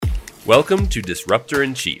Welcome to Disruptor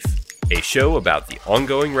in Chief, a show about the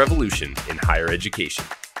ongoing revolution in higher education.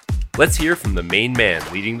 Let's hear from the main man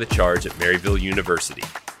leading the charge at Maryville University.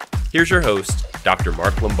 Here's your host, Dr.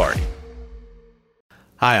 Mark Lombardi.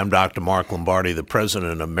 Hi, I'm Dr. Mark Lombardi, the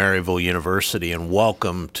president of Maryville University, and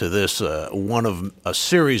welcome to this one of a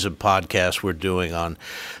series of podcasts we're doing on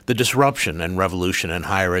the disruption and revolution in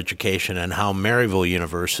higher education and how Maryville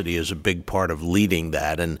University is a big part of leading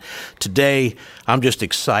that. And today, I'm just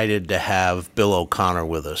excited to have Bill O'Connor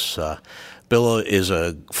with us. Bill is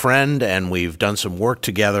a friend, and we've done some work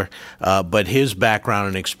together, but his background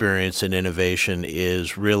and experience in innovation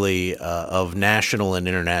is really of national and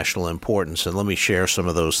international importance, and let me share some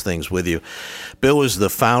of those things with you. Bill is the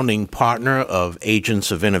founding partner of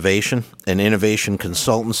Agents of Innovation, an innovation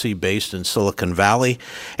consultancy based in Silicon Valley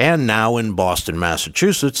and now in Boston,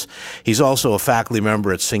 Massachusetts. He's also a faculty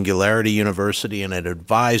member at Singularity University and an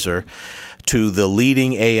advisor to the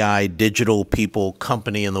leading AI digital people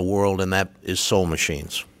company in the world, and that is Soul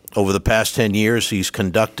Machines. Over the past 10 years, he's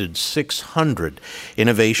conducted 600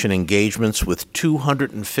 innovation engagements with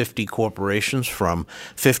 250 corporations from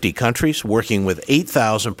 50 countries, working with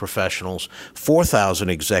 8,000 professionals, 4,000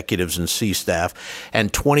 executives and C-staff,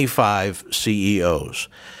 and 25 CEOs.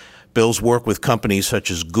 Bill's work with companies such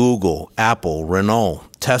as Google, Apple, Renault,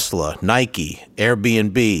 Tesla, Nike,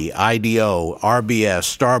 Airbnb, IDEO,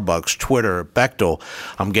 RBS, Starbucks, Twitter, Bechtel.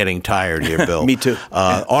 I'm getting tired here, Bill. Me too.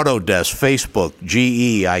 Autodesk, Facebook,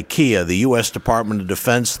 GE, IKEA, the U.S. Department of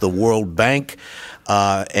Defense, the World Bank,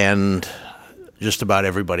 and just about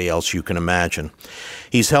everybody else you can imagine.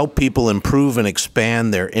 He's helped people improve and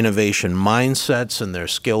expand their innovation mindsets and their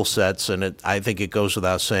skill sets, and I think it goes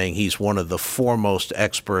without saying he's one of the foremost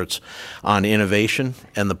experts on innovation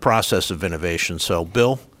and the process of innovation. So,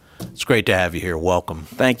 Bill, it's great to have you here. Welcome.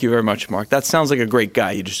 Thank you very much, Mark. That sounds like a great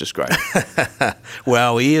guy you just described.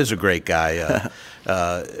 Well, he is a great guy.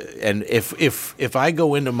 And if I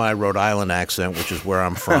go into my Rhode Island accent, which is where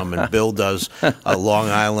I'm from, and Bill does a Long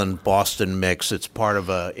Island Boston mix, it's part of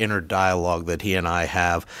an inner dialogue that he and I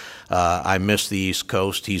have. I miss the East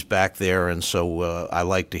Coast. He's back there, and so I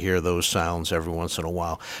like to hear those sounds every once in a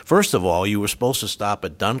while. First of all, you were supposed to stop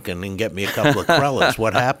at Dunkin' and get me a couple of Krellas.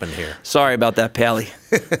 What happened here? Sorry about that, Pally.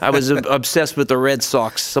 I was obsessed with the Red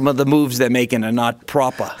Sox. Some of the moves they're making are not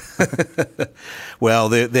proper. Well,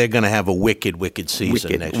 they're going to have a wicked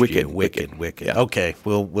season next year. Wicked. Yeah. Okay,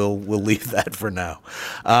 we'll leave that for now.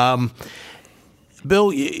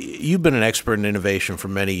 Bill, you've been an expert in innovation for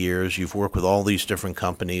many years. You've worked with all these different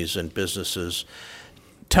companies and businesses.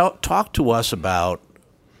 Talk to us about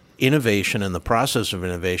innovation and the process of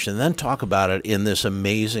innovation, and then talk about it in this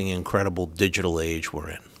amazing, incredible digital age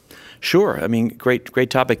we're in. Sure. I mean,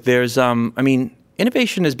 great topic. There's,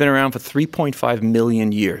 innovation has been around for 3.5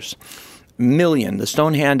 million years. The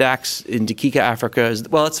Stone Hand Axe in Dakika, Africa is,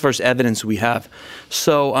 well, that's the first evidence we have.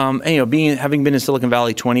 So, having been in Silicon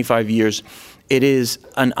Valley 25 years, it is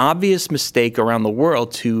an obvious mistake around the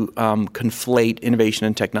world to conflate innovation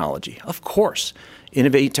and technology. Of course,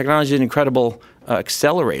 technology is an incredible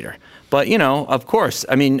accelerator. But, of course,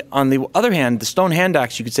 on the other hand, the Stone Hand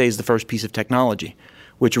Axe, you could say, is the first piece of technology,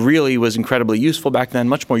 which really was incredibly useful back then,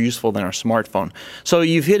 much more useful than our smartphone. So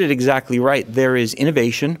you've hit it exactly right. There is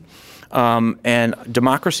innovation, and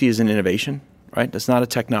democracy is an innovation, right? That's not a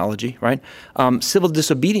technology, right? Civil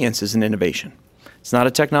disobedience is an innovation. It's not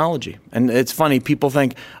a technology. And it's funny, people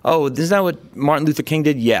think, oh, isn't that what Martin Luther King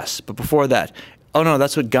did? Yes, but before that, oh no,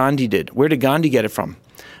 that's what Gandhi did. Where did Gandhi get it from?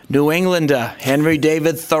 New Englander, Henry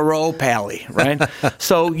David Thoreau, Pally, right?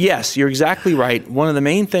 So yes, you're exactly right. One of the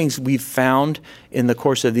main things we've found in the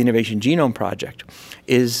course of the Innovation Genome Project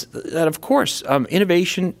is that, of course,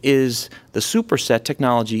 innovation is the superset,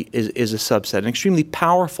 technology is a subset, an extremely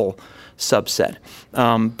powerful subset.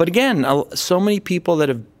 But again, so many people that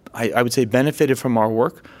have, I would say, benefited from our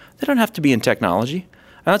work, they don't have to be in technology.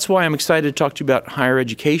 And that's why I'm excited to talk to you about higher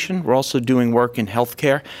education. We're also doing work in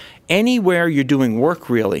healthcare. Anywhere you're doing work,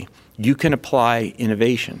 really, you can apply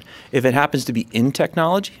innovation. If it happens to be in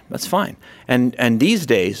technology, that's fine. And these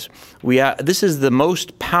days, this is the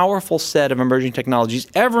most powerful set of emerging technologies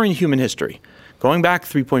ever in human history, going back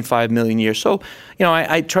 3.5 million years. So,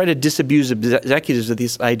 I try to disabuse executives of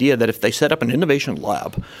this idea that if they set up an innovation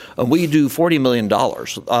lab, we do $40 million,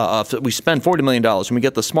 we spend $40 million, and we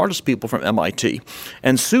get the smartest people from MIT.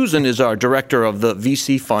 And Susan is our director of the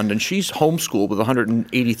VC fund, and she's homeschooled with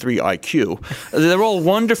 183 IQ. They're all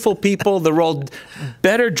wonderful people. They're all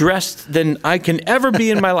better dressed than I can ever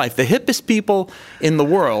be in my life. The hippest people in the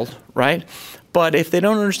world, right? But if they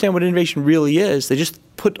don't understand what innovation really is, they just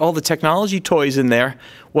put all the technology toys in there.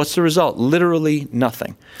 What's the result? Literally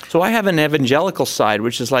nothing. So I have an evangelical side,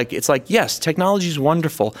 which is like, it's like, yes, technology is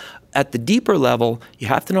wonderful. At the deeper level, you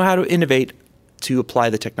have to know how to innovate to apply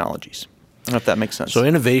the technologies. I don't know if that makes sense. So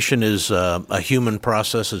innovation is a human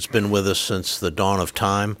process. It's been with us since the dawn of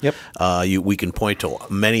time. Yep. We can point to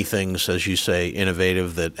many things, as you say,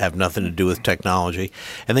 innovative that have nothing to do with technology.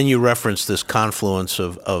 And then you reference this confluence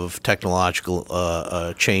of technological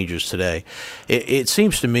changes today. It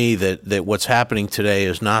seems to me that what's happening today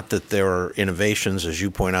is not that there are innovations, as you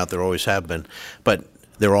point out, there always have been, but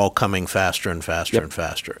they're all coming faster and faster and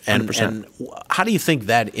faster. And how do you think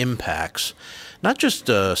that impacts not just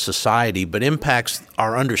society, but impacts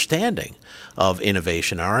our understanding of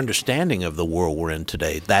innovation, our understanding of the world we're in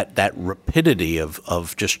today, that rapidity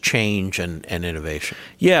of just change and innovation?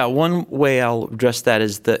 Yeah, one way I'll address that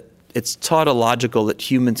is that it's tautological that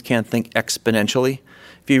humans can't think exponentially.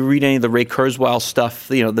 If you read any of the Ray Kurzweil stuff,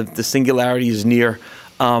 the singularity is near.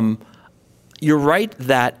 You're right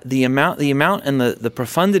that the amount and the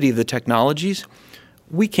profundity of the technologies,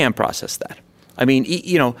 we can't process that. I mean,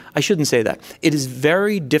 I shouldn't say that. It is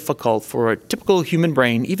very difficult for a typical human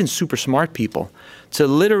brain, even super smart people, to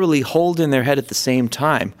literally hold in their head at the same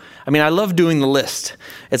time. I mean, I love doing the list.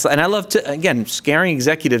 And I love to, again, scaring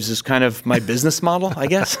executives is kind of my business model, I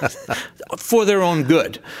guess, for their own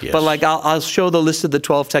good. Yes. But like, I'll show the list of the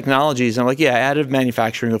 12 technologies. And I'm like, yeah, additive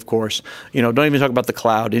manufacturing, of course. Don't even talk about the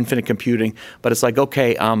cloud, infinite computing. But it's like,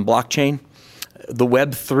 okay, blockchain, the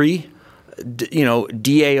Web3,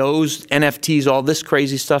 DAOs, NFTs, all this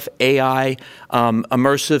crazy stuff, AI,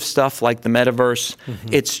 immersive stuff like the metaverse. Mm-hmm.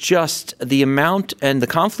 It's just the amount and the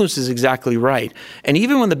confluence is exactly right. And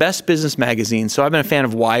even when the best business magazines, so I've been a fan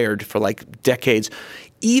of Wired for like decades,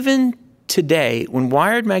 even today, when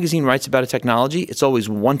Wired magazine writes about a technology, it's always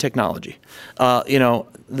one technology.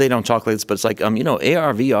 They don't talk like this, but it's like, AR,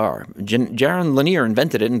 VR. Jaron Lanier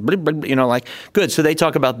invented it, and good. So they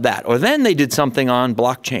talk about that. Or then they did something on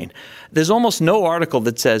blockchain. There's almost no article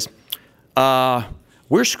that says,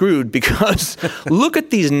 we're screwed because look at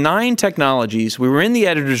these 9 technologies. We were in the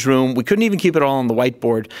editor's room. We couldn't even keep it all on the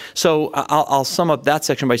whiteboard. So I'll sum up that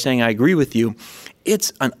section by saying I agree with you.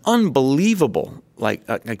 It's an unbelievable like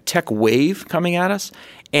tech wave coming at us.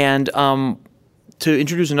 And to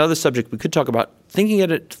introduce another subject, we could talk about thinking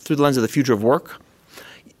at it through the lens of the future of work.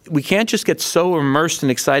 We can't just get so immersed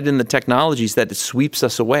and excited in the technologies that it sweeps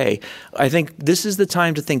us away. I think this is the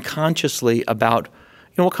time to think consciously about,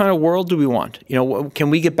 what kind of world do we want?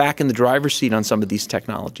 Can we get back in the driver's seat on some of these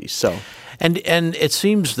technologies? So, and it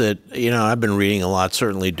seems that I've been reading a lot,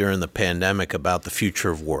 certainly during the pandemic, about the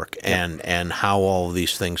future of work and how all of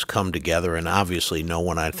these things come together. And obviously, no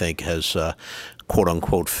one, I think, has quote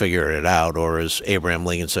unquote figured it out, or as Abraham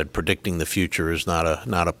Lincoln said, predicting the future is not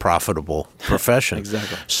a profitable profession.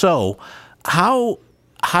 Exactly. So,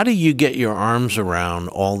 how do you get your arms around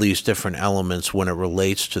all these different elements when it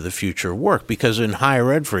relates to the future of work? Because in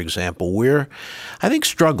higher ed, for example, we're, I think,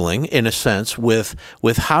 struggling in a sense with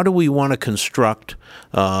how do we want to construct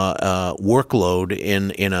workload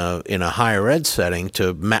in a higher ed setting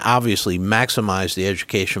to obviously maximize the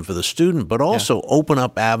education for the student, but also open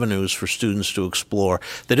up avenues for students to explore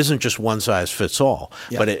that isn't just one size fits all,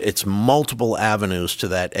 but it's multiple avenues to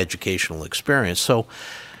that educational experience. So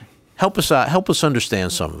help us out. Help us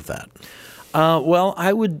understand some of that. Well,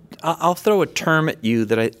 I'll throw a term at you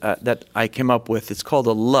that I came up with. It's called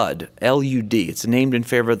a LUD, L-U-D. It's named in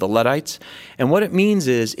favor of the Luddites, and what it means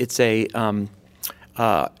is it's a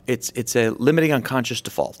limiting unconscious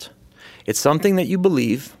default. It's something that you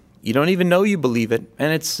believe, you don't even know you believe it,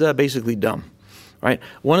 and it's basically dumb. Right.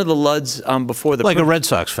 One of the LUDs before the a Red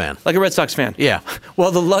Sox fan. Like a Red Sox fan. Yeah.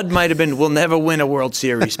 Well, the LUD might have been, "We'll never win a World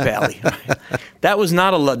Series, Pally." That was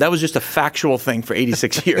not a LUD. That was just a factual thing for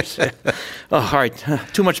 86 years. All right.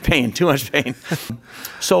 Too much pain.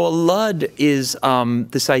 So a LUD is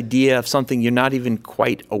this idea of something you're not even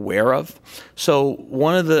quite aware of. So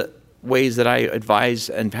one of the ways that I advise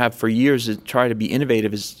and have for years to try to be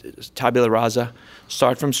innovative is tabula rasa.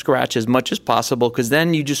 Start from scratch as much as possible, because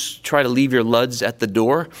then you just try to leave your LUDs at the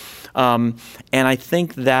door. And I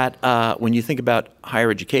think that when you think about higher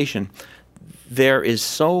education, there is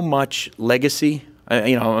so much legacy.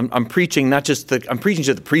 I'm preaching I'm preaching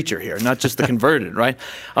to the preacher here, not just the converted, right?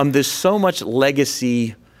 There's so much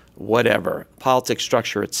legacy, whatever, politics,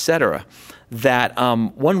 structure, et cetera, that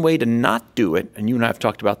one way to not do it, and you and I have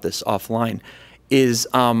talked about this offline, is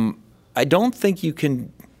I don't think you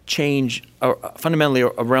can change fundamentally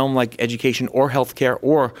a realm like education or healthcare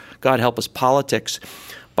or, God help us, politics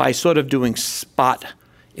by sort of doing spot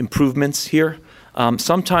improvements here.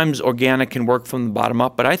 Sometimes organic can work from the bottom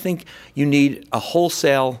up, but I think you need a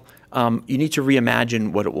wholesale, you need to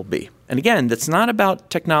reimagine what it will be. And again, that's not about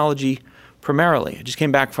technology primarily. I just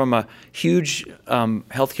came back from a huge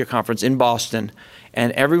healthcare conference in Boston,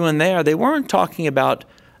 and everyone there, they weren't talking about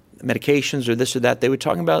medications or this or that. They were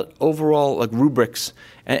talking about overall like rubrics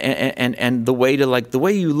and the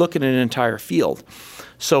way you look at an entire field.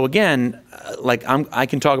 So again, I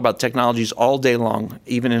can talk about technologies all day long,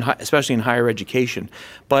 even especially in higher education.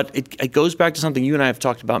 But it goes back to something you and I have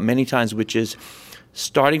talked about many times, which is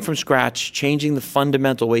starting from scratch, changing the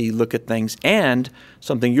fundamental way you look at things, and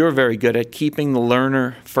something you're very good at, keeping the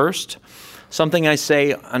learner first. Something I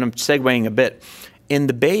say, and I'm segueing a bit, in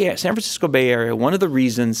the San Francisco Bay Area, one of the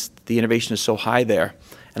reasons the innovation is so high there,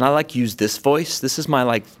 and I like to use this voice. This is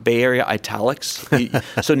my Bay Area italics.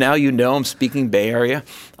 So now you know I'm speaking Bay Area.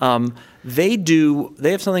 They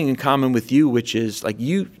have something in common with you, which is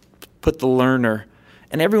you put the learner,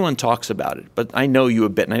 and everyone talks about it, but I know you a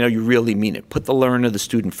bit, and I know you really mean it. Put the learner, the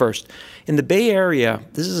student first. In the Bay Area,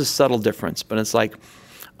 this is a subtle difference, but it's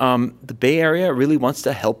the Bay Area really wants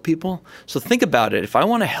to help people. So think about it. If I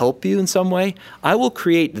want to help you in some way, I will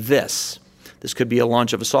create this. This could be a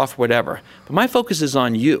launch of a software, whatever. But my focus is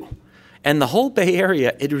on you. And the whole Bay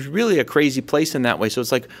Area, it was really a crazy place in that way. So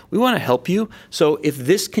it's we want to help you. So if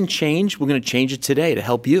this can change, we're going to change it today to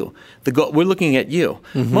help you. We're looking at you.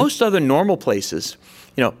 Mm-hmm. Most other normal places,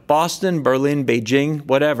 Boston, Berlin, Beijing,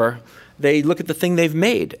 whatever, they look at the thing they've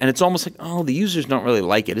made, and it's almost the users don't really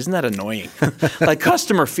like it. Isn't that annoying?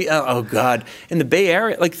 Customer oh God. In the Bay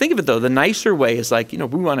Area, think of it though, the nicer way is we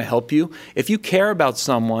want to help you. If you care about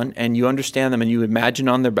someone and you understand them and you imagine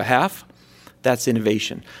on their behalf, that's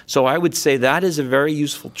innovation. So I would say that is a very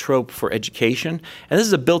useful trope for education, and this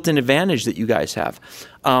is a built-in advantage that you guys have.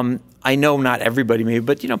 I know not everybody maybe,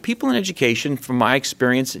 but people in education, from my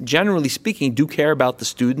experience, generally speaking, do care about the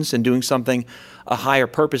students and doing something a higher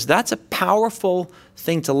purpose. That's a powerful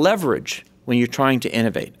thing to leverage when you're trying to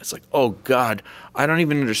innovate. It's oh God, I don't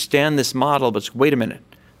even understand this model, but wait a minute,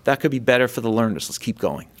 that could be better for the learners. Let's keep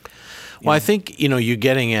going. Well, I think, you're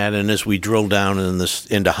getting at, and as we drill down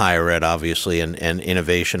into higher ed, obviously, and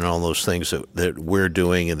innovation and all those things that we're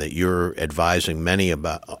doing and that you're advising many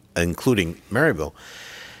about, including Maryville,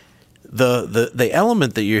 the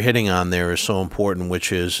element that you're hitting on there is so important,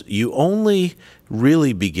 which is you only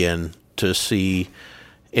really begin to see,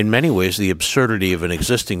 in many ways, the absurdity of an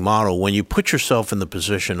existing model when you put yourself in the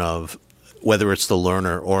position of, whether it's the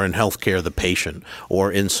learner or in healthcare, the patient,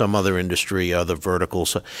 or in some other industry, other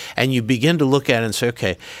verticals, and you begin to look at it and say,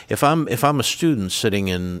 okay, if I'm a student sitting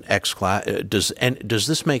in X class, does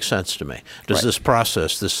this make sense to me? Does this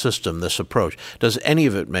process, this system, this approach, does any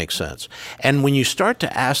of it make sense? And when you start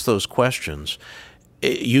to ask those questions,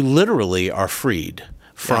 you literally are freed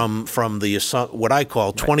from the what I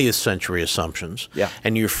call 20th century assumptions,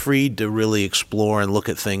 and you're freed to really explore and look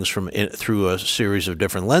at things through a series of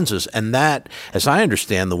different lenses. And that, as I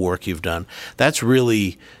understand the work you've done, that's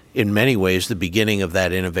really, in many ways, the beginning of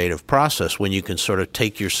that innovative process when you can sort of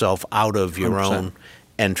take yourself out of your 100%. Own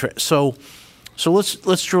and so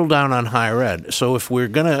let's drill down on higher ed. So if we're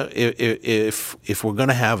gonna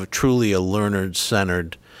have truly a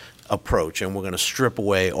learner-centered approach, and we're going to strip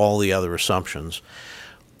away all the other assumptions,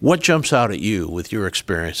 what jumps out at you with your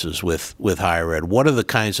experiences with higher ed? What are the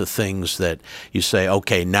kinds of things that you say,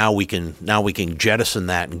 okay, now we can jettison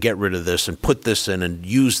that and get rid of this and put this in and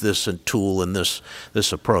use this tool and this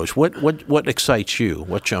approach? What excites you?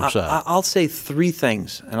 What jumps out? I'll say three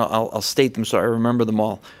things, and I'll state them so I remember them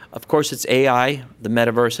all. Of course, it's AI, the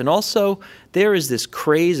metaverse, and also there is this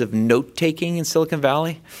craze of note-taking in Silicon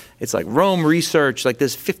Valley. It's Rome research,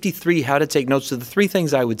 there's 53 how to take notes. So the three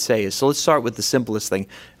things I would say is, so let's start with the simplest thing,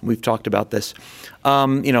 and we've talked about this.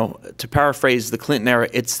 To paraphrase the Clinton era,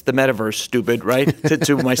 it's the metaverse, stupid, right?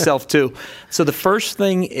 to myself too. So the first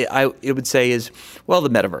thing I would say is, the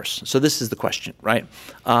metaverse. So this is the question, right?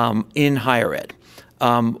 In higher ed.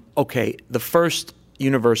 Okay, the first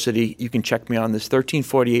university, you can check me on this,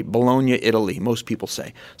 1348, Bologna, Italy, most people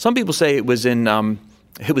say. Some people say it was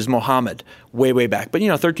Mohammed way back. But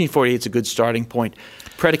 1348 is a good starting point,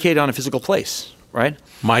 predicated on a physical place, right?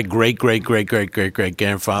 My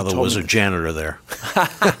great-great-great-great-great-grandfather was a janitor there.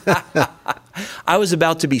 I was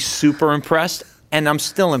about to be super impressed, and I'm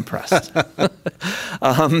still impressed.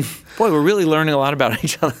 Boy, we're really learning a lot about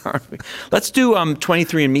each other, aren't we? Let's do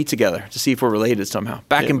 23andMe together to see if we're related somehow.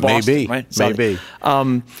 Back in Boston, maybe, right? Maybe.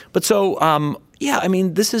 This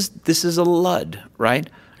is a LUD, right?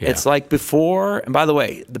 Yeah. It's before, and by the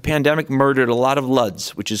way, the pandemic murdered a lot of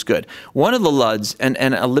LUDs, which is good. One of the LUDs, and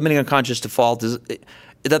a limiting unconscious default, is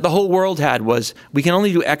that the whole world had was, we can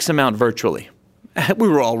only do X amount virtually. We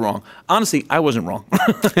were all wrong. Honestly, I wasn't wrong.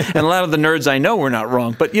 And a lot of the nerds I know were not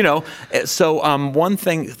wrong. But,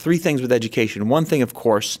 three things with education. One thing, of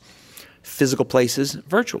course, physical places,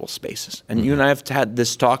 virtual spaces. And you and I have had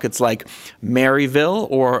this talk. It's like Maryville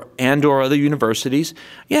or other universities.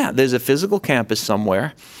 Yeah, there's a physical campus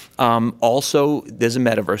somewhere. Also, there's a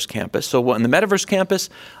metaverse campus. So in the metaverse campus,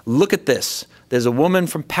 look at this. There's a woman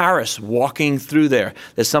from Paris walking through there.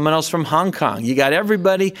 There's someone else from Hong Kong. You got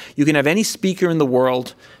everybody. You can have any speaker in the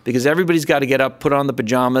world because everybody's got to get up, put on the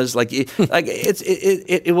pajamas.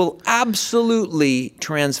 It will absolutely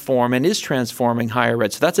transform and is transforming higher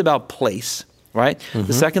ed. So that's about place. Right? Mm-hmm.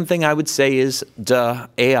 The second thing I would say is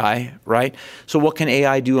AI, right? So what can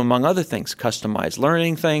AI do among other things? Customized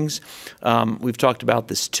learning things. We've talked about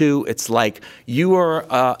this too. It's like you are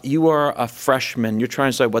a freshman. You're trying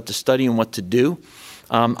to decide what to study and what to do.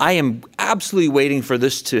 I am absolutely waiting for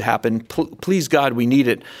this to happen. Please, God, we need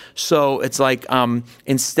it. So it's like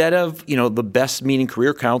instead of the best meeting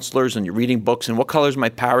career counselors and you're reading books and what color is my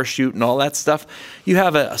parachute and all that stuff, you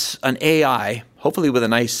have an AI, hopefully with a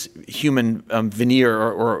nice human veneer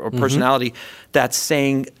or personality, that's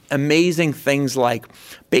saying amazing things like,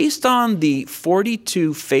 based on the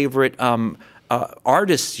 42 favorite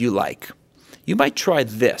artists you like, you might try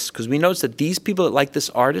this, because we notice that these people that like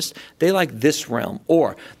this artist, they like this realm.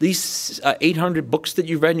 Or these 800 books that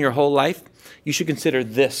you've read in your whole life, you should consider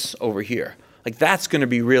this over here. Like, that's going to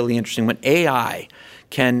be really interesting when AI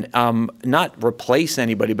can not replace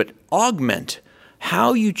anybody, but augment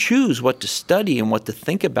how you choose what to study and what to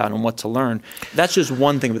think about and what to learn. That's just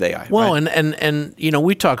one thing with AI. Well, right? and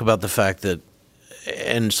we talk about the fact that,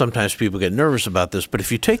 and sometimes people get nervous about this, but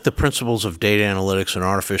if you take the principles of data analytics and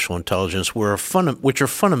artificial intelligence, which are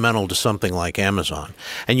fundamental to something like Amazon,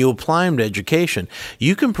 and you apply them to education,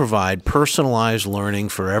 you can provide personalized learning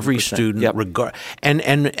for every student, yep.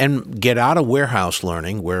 and get out of warehouse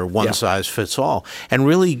learning where one size fits all, and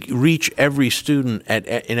really reach every student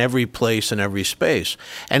in every place and every space.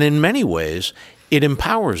 And in many ways, it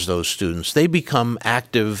empowers those students. They become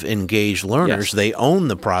active, engaged learners. Yes. They own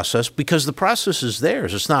the process because the process is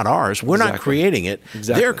theirs. It's not ours. We're not creating it.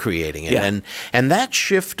 Exactly. They're creating it. Yeah. And that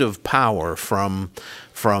shift of power from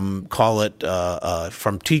call it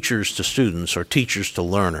from teachers to students or teachers to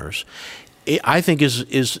learners, I think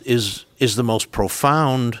is the most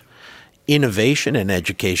profound innovation in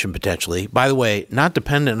education potentially. By the way, not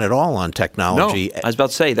dependent at all on technology. No, I was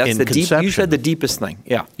about to say that's you said the deepest thing.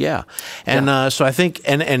 Yeah. Yeah. And so I think,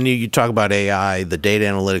 and you talk about AI, the data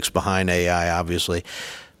analytics behind AI, obviously.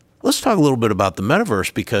 Let's talk a little bit about the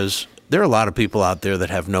metaverse, because there are a lot of people out there that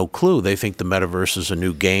have no clue. They think the metaverse is a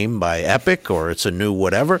new game by Epic or it's a new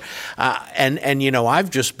whatever. And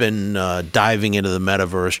I've just been diving into the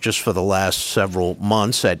metaverse just for the last several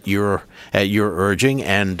months at your urging,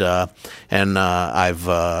 and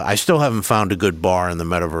I still haven't found a good bar in the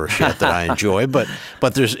metaverse yet that I enjoy. But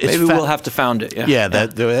maybe we'll have to found it. Yeah,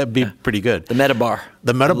 that'd be pretty good. The meta bar.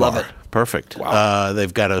 The meta bar. Love it. Perfect. Wow.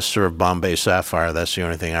 They've got to serve Bombay Sapphire. That's the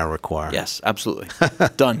only thing I require. Yes, absolutely.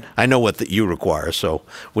 Done. I know what you require, so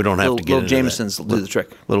we don't have to get into that. Little Jamesons will do the trick.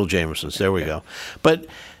 Little Jamesons. There we go. But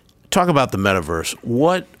talk about the metaverse.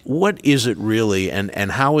 What is it really,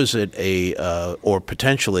 and how is it or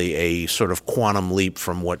potentially a sort of quantum leap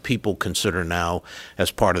from what people consider now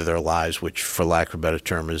as part of their lives, which, for lack of a better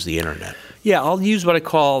term, is the internet? Yeah, I'll use what I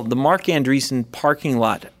call the Mark Andreessen parking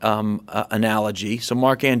lot analogy. So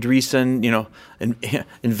Mark Andreessen,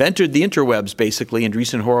 invented the interwebs, basically,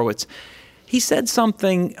 Andreessen Horowitz. He said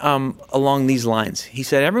something along these lines. He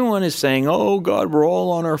said, everyone is saying, oh, God, we're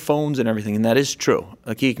all on our phones and everything. And that is true.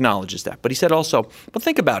 Like, he acknowledges that. But he said also, but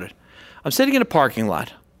think about it. I'm sitting in a parking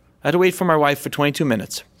lot. I had to wait for my wife for 22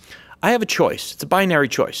 minutes. I have a choice. It's a binary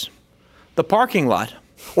choice. The parking lot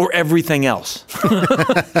or everything else.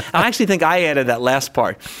 I actually think I added that last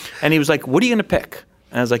part. And he was like, what are you going to pick?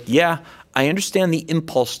 And I was like, yeah, I understand the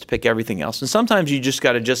impulse to pick everything else. And sometimes you just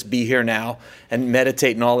got to just be here now and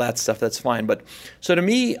meditate and all that stuff. That's fine. But so to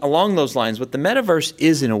me, along those lines, what the metaverse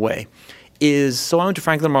is in a way is, so I went to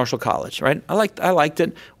Franklin Marshall College, right? I liked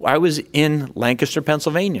it. I was in Lancaster,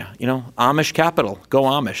 Pennsylvania, Amish capital, go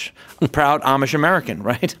Amish. I'm proud Amish American,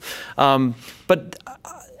 right? But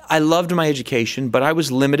I loved my education, but I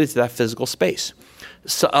was limited to that physical space.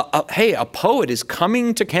 So, hey, a poet is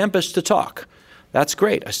coming to campus to talk. That's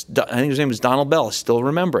great. I think his name was Donald Bell. I still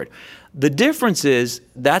remember it. The difference is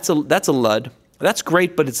that's a LUD. That's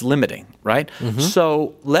great, but it's limiting, right? Mm-hmm.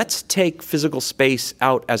 So let's take physical space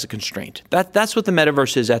out as a constraint. That's what the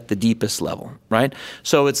metaverse is at the deepest level, right?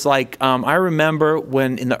 So it's like I remember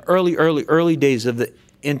when in the early days of the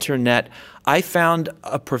internet, I found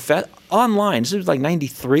a online, this was like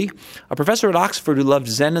 93, a professor at Oxford who loved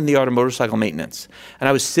Zen and the art of motorcycle maintenance. And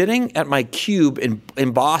I was sitting at my cube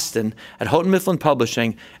in Boston at Houghton Mifflin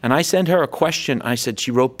Publishing, and I sent her a question. I said, she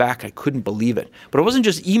wrote back, I couldn't believe it. But it wasn't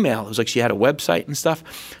just email. It was like she had a website and stuff.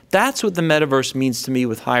 That's what the metaverse means to me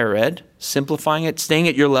with higher ed, simplifying it, staying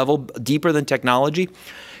at your level, deeper than technology.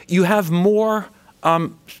 You have more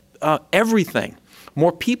everything.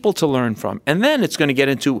 More people to learn from. And then it's going to get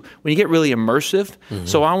into, when you get really immersive,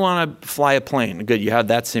 so I want to fly a plane. Good, you have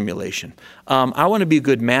that simulation. I want to be a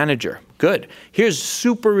good manager. Good. Here's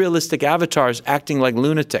super realistic avatars acting like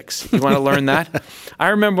lunatics. You want to learn that? I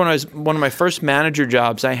remember when I was, one of my first manager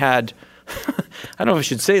jobs, I had, I don't know if I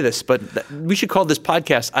should say this, but we should call this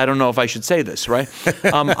podcast, I don't know if I should say this, right?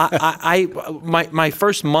 My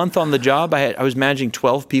first month on the job, I was managing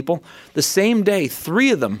 12 people. The same day,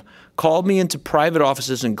 3 of them called me into private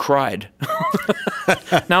offices and cried.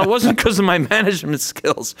 Now, it wasn't because of my management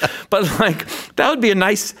skills, but like, that would be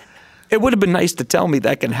it would have been nice to tell me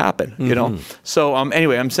that can happen, you know? So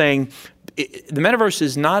anyway, I'm saying the metaverse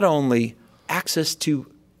is not only access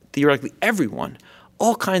to theoretically everyone,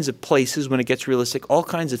 all kinds of places when it gets realistic, all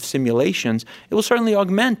kinds of simulations. It will certainly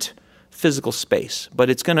augment physical space, but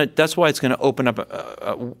that's why it's going to open up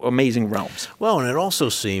amazing realms. Well, and it also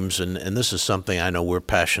seems, and this is something I know we're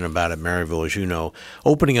passionate about at Maryville, as you know,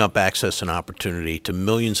 opening up access and opportunity to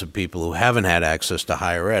millions of people who haven't had access to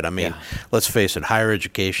higher ed. I mean, let's face it, higher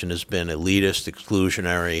education has been elitist,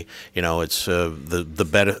 exclusionary. You know, it's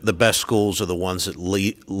the best schools are the ones that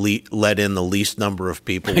let in the least number of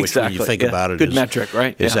people, which when you think about it, good metric,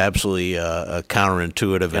 right? Is absolutely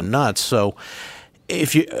counterintuitive and nuts. So,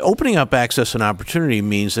 if you opening up access and opportunity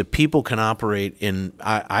means that people can operate in,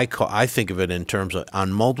 I think of it in terms of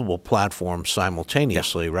on multiple platforms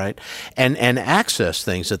simultaneously, right? And access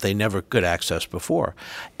things that they never could access before,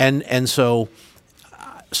 and so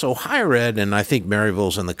higher ed, and I think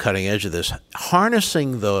Maryville's on the cutting edge of this,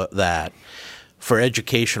 harnessing that for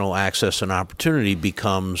educational access and opportunity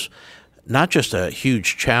becomes not just a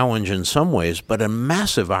huge challenge in some ways, but a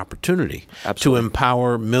massive opportunity to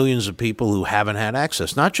empower millions of people who haven't had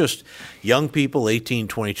access. Not just young people, 18,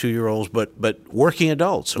 22-year-olds, but working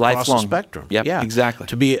adults across the spectrum. Yep, yeah,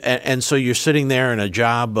 exactly. And so you're sitting there in a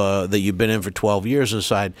job that you've been in for 12 years and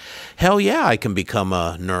decide, hell yeah, I can become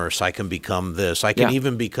a nurse. I can become this. I can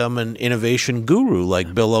even become an innovation guru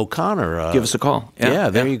like Bill O'Connor. Give us a call.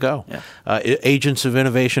 There you go. Yeah. Agents of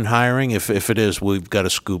Innovation Hiring, if it is, we've got a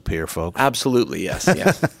scoop here, folks. Absolutely, yes.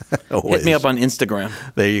 Hit me up on Instagram.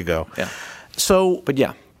 There you go. Yeah. So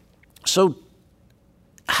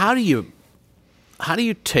how do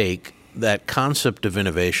you take that concept of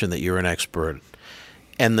innovation that you're an expert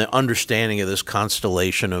and the understanding of this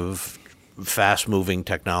constellation of fast-moving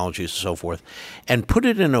technologies and so forth, and put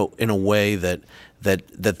it in a way that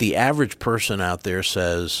the average person out there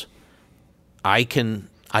says, I can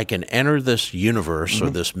enter this universe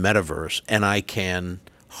or this metaverse, and I can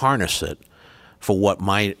harness it for what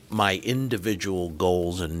my individual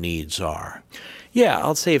goals and needs are? Yeah,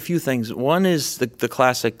 I'll say a few things. One is the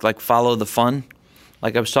classic, like, follow the fun.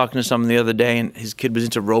 Like, I was talking to someone the other day, and his kid was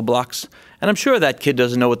into Roblox. And I'm sure that kid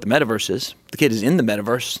doesn't know what the metaverse is. The kid is in the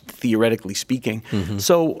metaverse, theoretically speaking.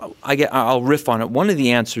 So I'll riff on it. One of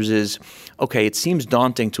the answers is, okay, it seems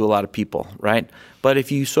daunting to a lot of people, right? But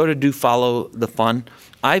if you sort of do follow the fun,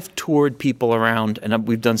 I've toured people around, and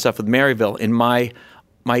we've done stuff with Maryville in my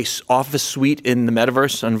office suite in the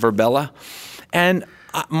metaverse on Verbella. And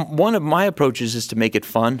one of my approaches is to make it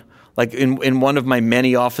fun. Like in one of my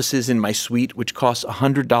many offices in my suite, which costs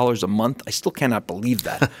 $100 a month, I still cannot believe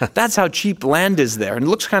that. That's how cheap land is there, and it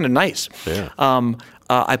looks kind of nice. Yeah.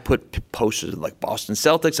 I put posters like Boston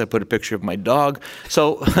Celtics. I put a picture of my dog.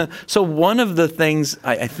 So one of the things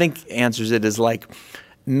I think answers it is like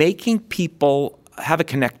making people have a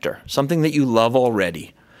connector, something that you love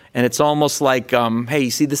already. And it's almost like, hey,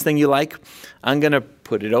 you see this thing you like? I'm going to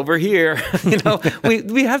put it over here.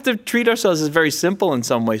 We have to treat ourselves as very simple in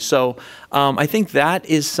some way. So I think that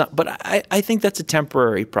is, but I think that's a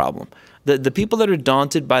temporary problem. The people that are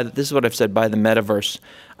daunted by, this is what I've said, by the metaverse.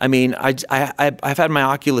 I mean, I've had my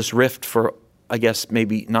Oculus Rift for, I guess,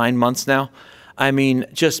 maybe 9 months now. I mean,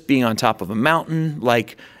 just being on top of a mountain,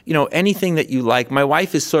 like, anything that you like. My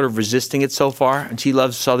wife is sort of resisting it so far, and she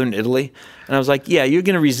loves southern Italy. And I was like, yeah, you're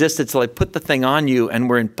going to resist it till I put the thing on you and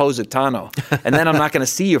we're in Positano. And then I'm not going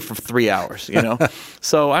to see you for 3 hours,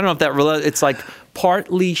 So I don't know if it's like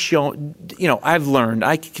partly shown, I've learned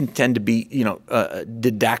I can tend to be,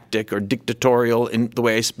 didactic or dictatorial in the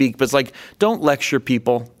way I speak, but it's like, don't lecture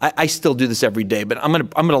people. I still do this every day, but I'm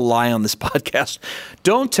gonna lie on this podcast.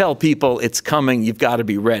 Don't tell people it's coming. You've got to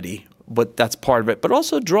be ready, but that's part of it. But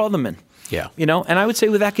also draw them in. Yeah. And I would say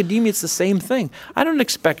with academia, it's the same thing. I don't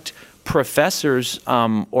expect professors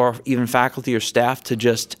or even faculty or staff to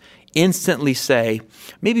just instantly say,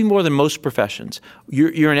 maybe more than most professions,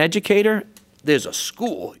 you're an educator, there's a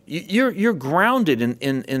school, you're grounded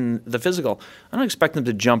in the physical. I don't expect them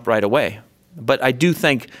to jump right away. But I do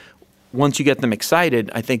think once you get them excited,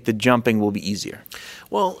 I think the jumping will be easier.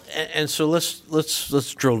 Well, and so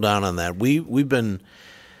let's drill down on that. We've been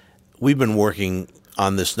working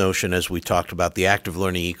on this notion, as we talked about, the active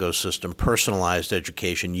learning ecosystem, personalized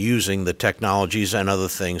education, using the technologies and other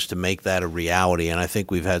things to make that a reality. And I think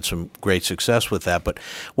we've had some great success with that. But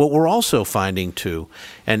what we're also finding too,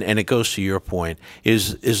 and it goes to your point,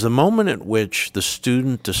 is the moment at which the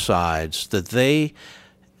student decides that they,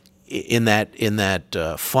 in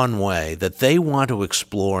that fun way, that they want to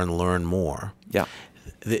explore and learn more. Yeah.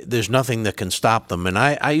 There's nothing that can stop them. And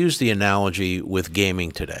I use the analogy with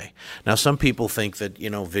gaming today. Now, some people think that,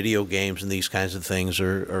 video games and these kinds of things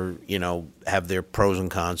are have their pros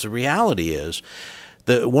and cons. The reality is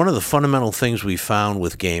that one of the fundamental things we found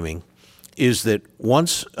with gaming is that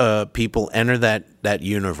once people enter that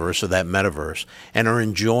universe or that metaverse and are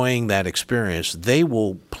enjoying that experience, they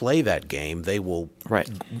will play that game. They will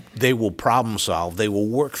problem solve. They will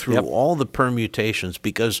work through all the permutations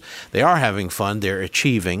because they are having fun. They're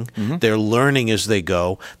achieving. Mm-hmm. They're learning as they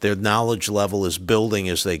go. Their knowledge level is building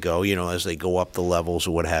as they go, as they go up the levels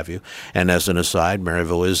or what have you. And as an aside,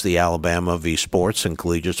 Maryville is the Alabama of esports and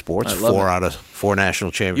collegiate sports. 4 out of 4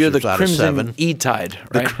 national championships out of 7. You're the Crimson E-Tide,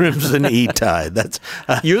 right? The Crimson E-Tide. That's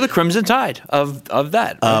you're the Crimson Tide of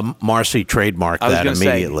that. Right? Marcy trademarked that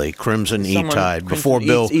immediately. Crimson E-Tide.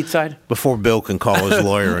 Before Bill can call his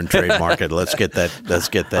lawyer and trademark it. Let's get that.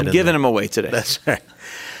 I'm giving him away today. That's right.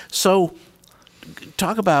 So,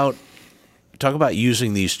 talk about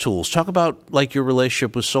using these tools. Talk about like your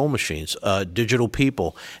relationship with Soul Machines, digital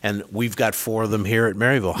people, and we've got 4 of them here at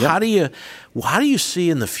Maryville. Yep. How do you see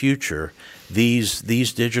in the future these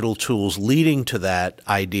digital tools leading to that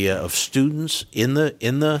idea of students in the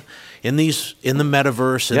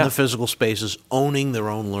metaverse, in the physical spaces, owning their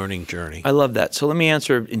own learning journey? I love that. So let me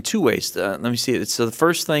answer in 2 ways. Let me see it. So the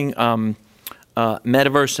first thing,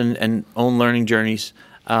 metaverse and own learning journeys.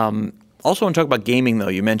 Also want to talk about gaming, though.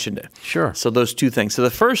 You mentioned it. Sure. So those 2 things. So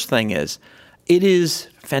the first thing is, it is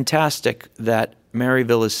fantastic that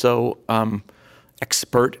Maryville is so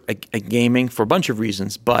expert at gaming for a bunch of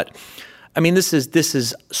reasons. But I mean, this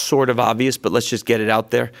is sort of obvious, but let's just get it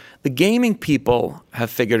out there. The gaming people have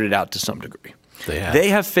figured it out to some degree. They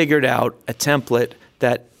have figured out a template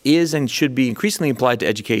that is and should be increasingly applied to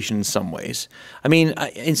education in some ways. I mean,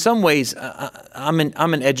 in some ways, I'm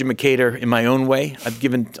an educator in my own way. I've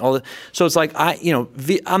given all the, so it's like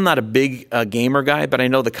I'm not a big gamer guy, but I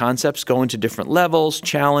know the concepts go into different levels,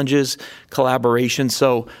 challenges, collaboration.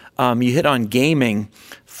 So you hit on gaming.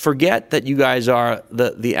 Forget that you guys are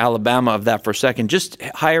the Alabama of that for a second. Just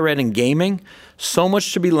higher ed and gaming, so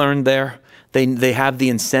much to be learned there. They have the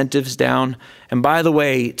incentives down. And by the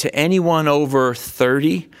way, to anyone over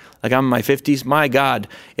 30, like I'm in my 50s, my God,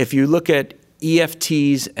 if you look at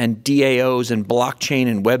EFTs and DAOs and blockchain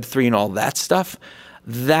and Web3 and all that stuff,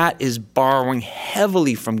 that is borrowing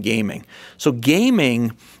heavily from gaming. So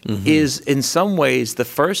gaming is in some ways the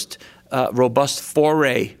first robust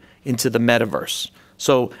foray into the metaverse.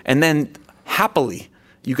 So, and then happily,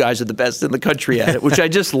 you guys are the best in the country at it, which I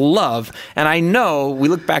just love. And I know we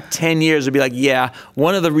look back 10 years and be like, yeah,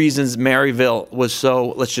 one of the reasons Maryville was so,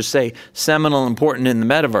 let's just say, seminal and important in the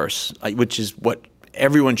metaverse, which is what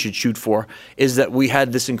everyone should shoot for, is that we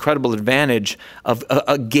had this incredible advantage of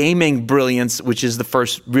a gaming brilliance, which is the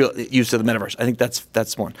first real use of the metaverse. I think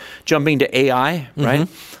that's one. Jumping to AI, right?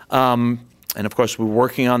 And of course, we're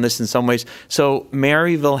working on this in some ways. So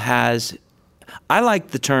Maryville has, I like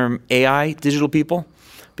the term AI, digital people.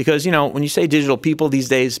 Because, when you say digital people these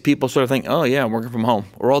days, people sort of think, oh, yeah, I'm working from home.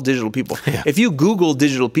 We're all digital people. Yeah. If you Google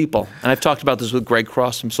digital people, and I've talked about this with Greg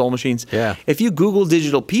Cross from Soul Machines. Yeah. If you Google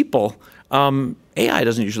digital people, AI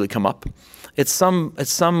doesn't usually come up. It's some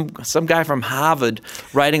guy from Harvard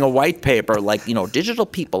writing a white paper like, digital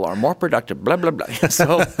people are more productive, blah, blah, blah.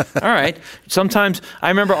 So, all right. Sometimes I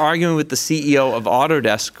remember arguing with the CEO of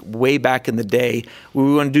Autodesk way back in the day. We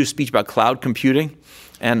were going to do a speech about cloud computing.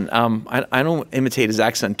 And I don't imitate his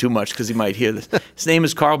accent too much because he might hear this. His name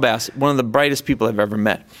is Carl Bass, one of the brightest people I've ever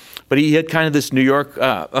met. But he had kind of this New York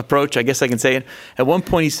approach, I guess I can say it. At one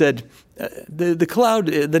point he said, the cloud,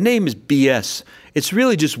 the name is BS. It's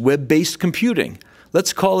really just web-based computing.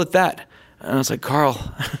 Let's call it that. And I was like, Carl,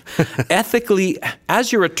 ethically,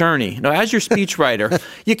 as your attorney, as your speechwriter,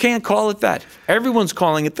 you can't call it that. Everyone's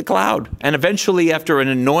calling it the cloud. And eventually, after an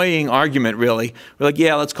annoying argument, really, we're like,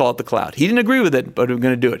 yeah, let's call it the cloud. He didn't agree with it, but we're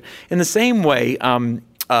going to do it. In the same way,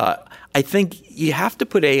 I think you have to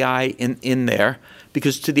put AI in there,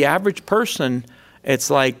 because to the average person, it's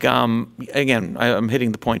like, again, I'm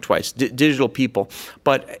hitting the point twice, digital people.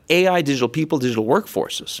 But AI, digital people, digital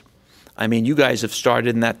workforces. I mean, you guys have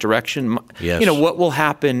started in that direction. Yes. What will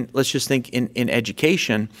happen, let's just think in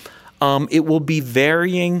education, it will be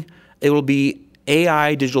varying, it will be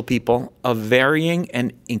AI, digital people, of varying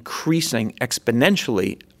and increasing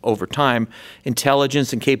exponentially over time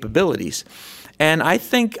intelligence and capabilities. And I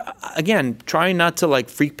think, again, trying not to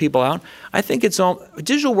freak people out, I think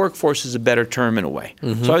digital workforce is a better term in a way.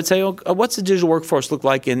 Mm-hmm. So I would say, what's the digital workforce look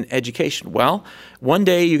like in education? Well, one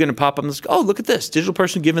day you're going to pop up and say, oh, look at this, digital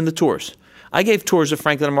person giving the tours. I gave tours of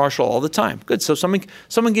Franklin and Marshall all the time. Good. So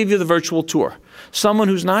someone gave you the virtual tour. Someone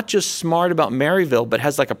who's not just smart about Maryville, but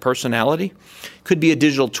has a personality. Could be a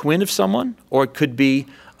digital twin of someone, or it could be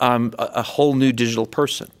a whole new digital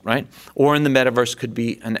person, right? Or in the metaverse could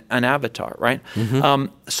be an avatar, right? Mm-hmm.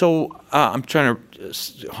 So I'm trying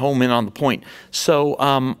to home in on the point. So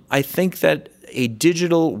I think that a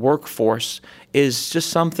digital workforce is just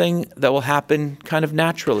something that will happen kind of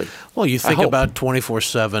naturally. Well, you think about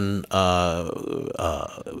 24/7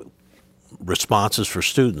 responses for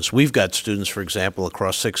students. We've got students, for example,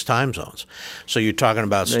 across 6 time zones. So you're talking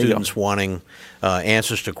about students wanting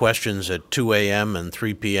answers to questions at 2 a.m. and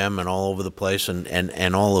 3 p.m. and all over the place,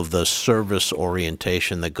 and all of the service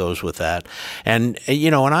orientation that goes with that. And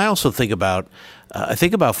I also think about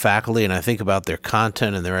faculty, and I think about their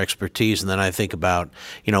content and their expertise, and then I think about,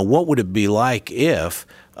 what would it be like if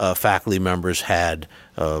faculty members had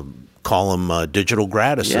call them digital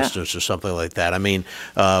grad assistants or something like that. I mean,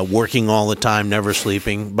 working all the time, never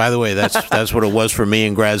sleeping. By the way, that's what it was for me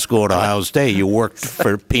in grad school at Ohio State. You worked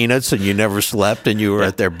for peanuts and you never slept, and you were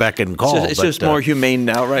at their beck and call. It's just more humane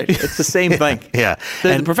now, right? It's the same thing. Yeah.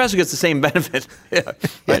 The professor gets the same benefit. Yeah.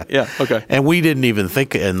 Right. Yeah. Okay. And we didn't even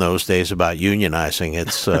think in those days about unionizing.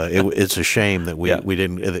 It's a shame that we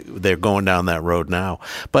didn't. They're going down that road now.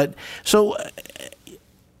 But so,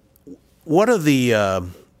 what are the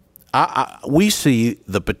we see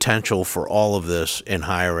the potential for all of this in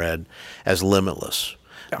higher ed as limitless.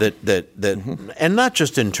 Yeah. And not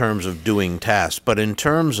just in terms of doing tasks, but in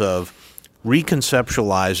terms of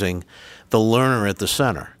reconceptualizing the learner at the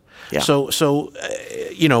center. Yeah. So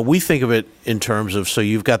we think of it in terms of, so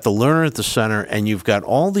you've got the learner at the center, and you've got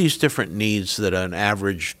all these different needs that an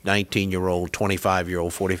average 19-year-old,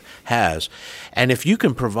 25-year-old, 40 has, and if you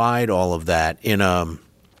can provide all of that in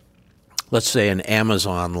let's say an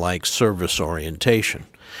Amazon-like service orientation,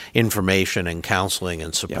 information and counseling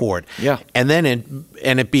and support, and then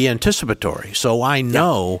it be anticipatory. So I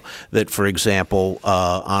know that, for example,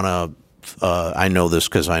 I know this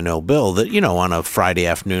because I know Bill, that on a Friday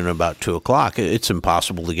afternoon about 2:00, it's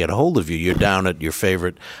impossible to get a hold of you. You're down at your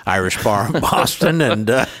favorite Irish bar in Boston, and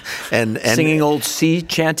singing old sea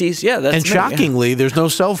chanties. Yeah, that's shockingly, there's no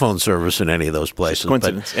cell phone service in any of those places.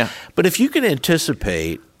 Coincidence. But if you can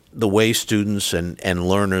anticipate the way students and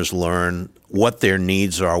learners learn, what their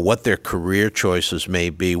needs are, what their career choices may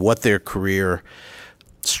be, what their career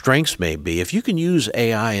strengths may be, if you can use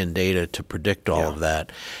AI and data to predict all of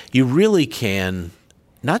that, you really can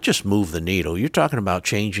not just move the needle. You're talking about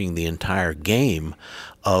changing the entire game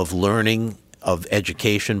of learning, of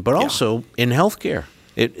education, but also in healthcare.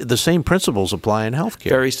 The same principles apply in healthcare.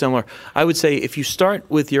 Very similar. I would say if you start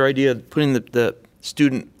with your idea of putting the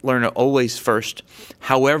student learner always first,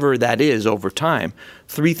 however that is over time,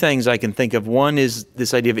 3 things I can think of. One is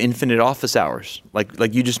this idea of infinite office hours,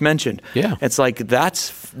 like you just mentioned. Yeah. It's like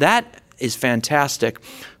that is fantastic.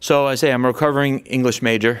 So I say I'm a recovering English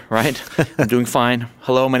major, right? I'm doing fine.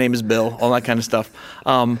 Hello, my name is Bill, all that kind of stuff.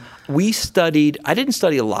 I didn't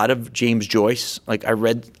study a lot of James Joyce, like I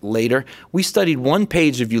read later. We studied 1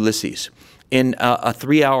 page of Ulysses in a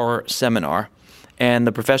 3-hour seminar. And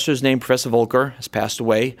the professor's name, Professor Volcker, has passed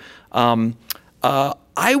away.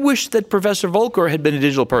 I wish that Professor Volcker had been a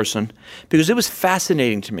digital person, because it was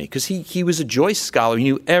fascinating to me, because he was a Joyce scholar. He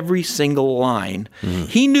knew every single line. Mm-hmm.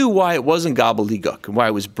 He knew why it wasn't gobbledygook and why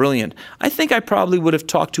it was brilliant. I think I probably would have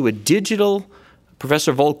talked to a digital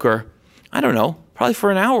Professor Volcker, I don't know, probably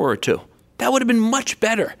for an hour or 2. That would have been much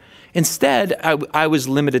better. Instead, I was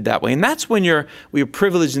limited that way. And that's when we are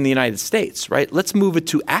privileged in the United States, right? Let's move it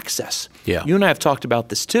to access. Yeah. You and I have talked about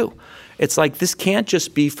this too. It's like this can't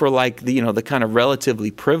just be for like the kind of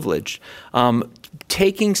relatively privileged.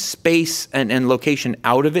 Taking space and location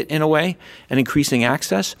out of it in a way and increasing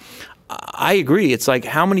access. I agree. It's like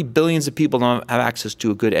how many billions of people don't have access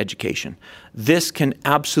to a good education? This can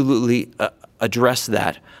absolutely address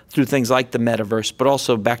that through things like the metaverse, but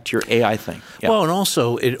also back to your AI thing. Yeah. Well, and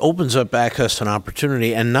also it opens up access and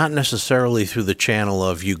opportunity, and not necessarily through the channel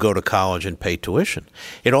of you go to college and pay tuition.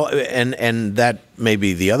 And that may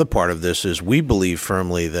be the other part of this is we believe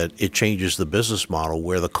firmly that it changes the business model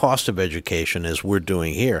where the cost of education, as we're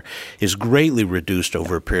doing here, is greatly reduced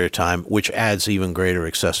over a period of time, which adds even greater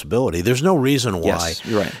accessibility. There's no reason why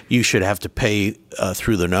you should have to pay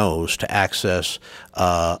through the nose to access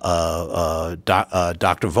Dr.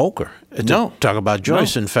 Volcker to talk about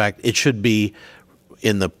Joyce. No. In fact, it should be,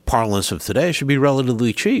 in the parlance of today, it should be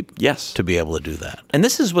relatively cheap to be able to do that. And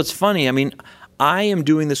this is what's funny. I mean, I am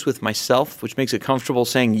doing this with myself, which makes it comfortable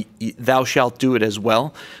saying thou shalt do it as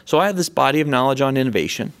well. So I have this body of knowledge on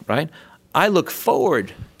innovation, right? I look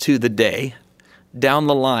forward to the day down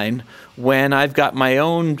the line when I've got my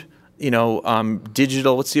own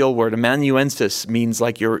digital, what's the old word? Amanuensis means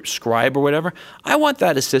like your scribe or whatever. I want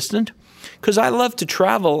that assistant because I love to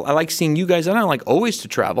travel. I like seeing you guys. I don't like always to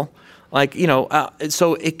travel. Like,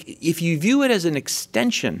 so if you view it as an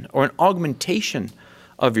extension or an augmentation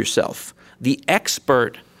of yourself, the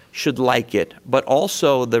expert should like it, but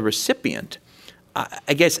also the recipient.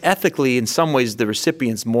 I guess ethically, in some ways, the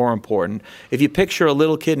recipient's more important. If you picture a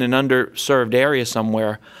little kid in an underserved area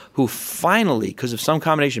somewhere who finally, because of some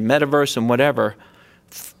combination, metaverse and whatever,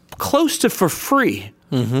 close to for free,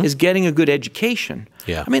 is getting a good education.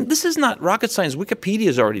 Yeah. I mean, this is not rocket science. Wikipedia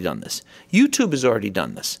has already done this. YouTube has already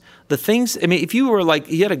done this. The things, I mean, if you were like,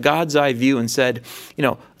 you had a God's eye view and said,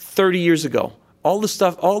 30 years ago, all the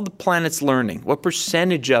stuff, all the planet's learning, what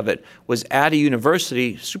percentage of it was at a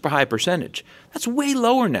university? Super high percentage. That's way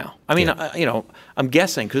lower now. I mean, I'm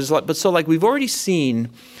guessing because we've already seen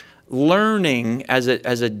learning as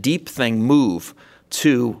a deep thing move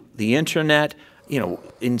to the internet.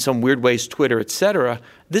 In some weird ways, Twitter, et cetera.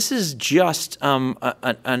 This is just an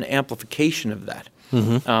amplification of that.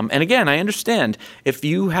 And again, I understand if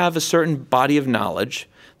you have a certain body of knowledge.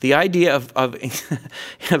 The idea of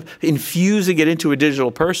infusing it into a digital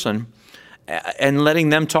person and letting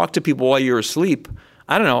them talk to people while you're asleep,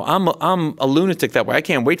 I don't know. I'm a lunatic that way. I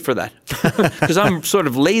can't wait for that because I'm sort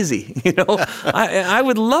of lazy. I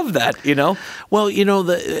would love that. Well,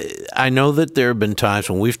 I know that there have been times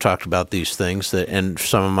when we've talked about these things and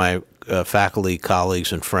some of my faculty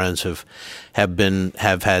colleagues and friends have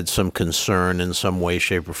had some concern in some way,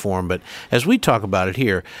 shape, or form. But as we talk about it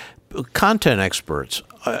here, content experts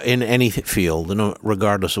in any field,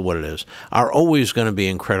 regardless of what it is, are always going to be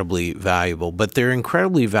incredibly valuable. But they're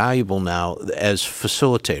incredibly valuable now as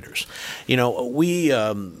facilitators.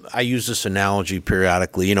 I use this analogy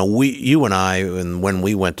periodically. You and I, when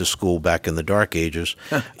we went to school back in the dark ages,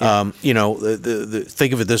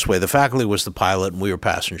 think of it this way: the faculty was the pilot, and we were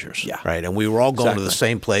passengers, right? And we were all going to the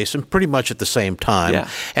same place, and pretty much at the same time. Yeah.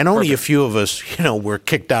 And only a few of us, were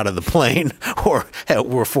kicked out of the plane or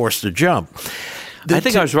were forced to jump. I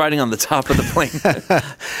think I was riding on the top of the plane.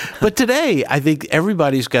 But today, I think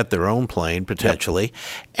everybody's got their own plane, potentially,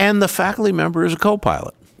 and the faculty member is a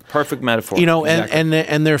co-pilot. Perfect metaphor. Exactly.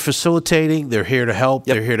 and they're facilitating, they're here to help,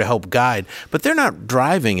 they're here to help guide, but they're not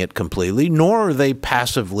driving it completely, nor are they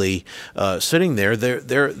passively sitting there.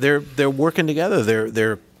 They're working together.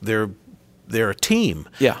 They're a team.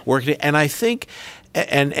 Working, and I think,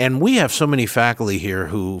 and we have so many faculty here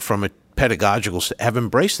who, from a pedagogical, have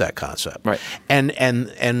embraced that concept. Right.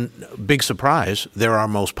 And big surprise, they're our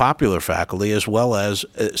most popular faculty, as well as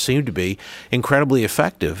seem to be incredibly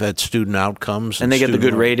effective at student outcomes. And they get the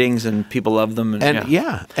good ratings, and people love them. And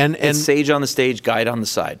it's sage on the stage, guide on the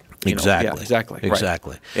side. Exactly. Exactly.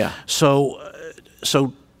 Exactly. Right. Yeah. So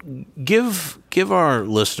give our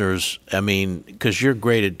listeners, because you're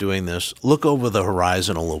great at doing this, look over the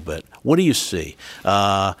horizon a little bit. What do you see?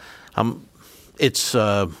 It's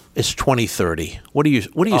 2030. What do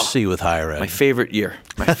you see with higher ed? My favorite year.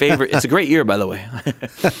 It's a great year, by the way.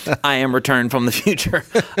 I am returned from the future.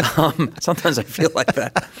 Sometimes I feel like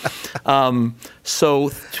that. So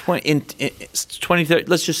in 2030,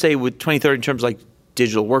 let's just say with 2030 in terms of like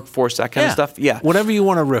digital workforce, that kind of stuff. Yeah. Whatever you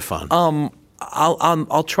want to riff on.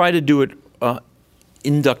 I'll try to do it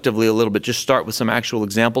inductively a little bit. Just start with some actual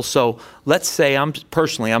examples. So let's say I'm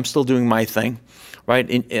still doing my thing. right?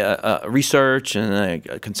 In research and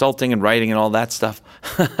consulting and writing and all that stuff.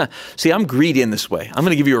 See, I'm greedy in this way. I'm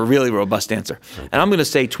going to give you a really robust answer. Okay. And I'm going to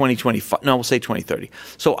say 2025. No, we'll say 2030.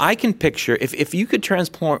 So I can picture, if you could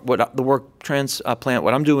transplant what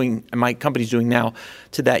I'm doing and my company's doing now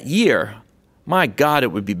to that year, my God,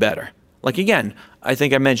 it would be better. Like, again, I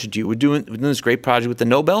think I mentioned to you, we're doing this great project with the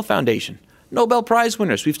Nobel Foundation. Nobel Prize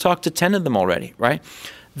winners. We've talked to 10 of them already, right?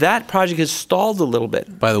 That project has stalled a little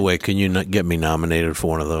bit. By the way, can you get me nominated for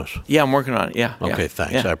one of those? Yeah, I'm working on it. Yeah. Okay,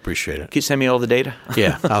 thanks. Yeah. I appreciate it. Can you send me all the data?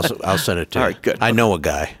 Yeah, I'll send it to you. All right, good. I know a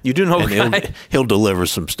guy. You do know a guy? He'll deliver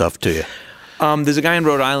some stuff to you. There's a guy in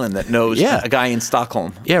Rhode Island that knows a guy in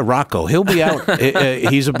Stockholm. Yeah, Rocco. He'll be out.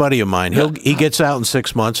 He's a buddy of mine. He gets out in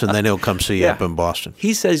 6 months, and then he'll come see you up in Boston.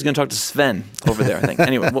 He says he's going to talk to Sven over there, I think.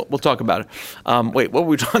 Anyway, we'll talk about it. Wait, what were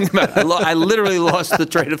we talking about? I literally lost the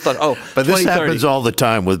train of thought. Oh, but this happens all the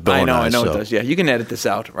time with Bill and I. I know it does. Yeah, you can edit this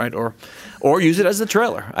out, right? Or use it as the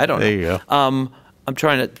trailer. I don't know. There you go. I'm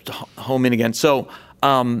trying to home in again. So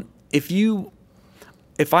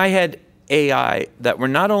if I had AI that were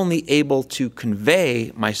not only able to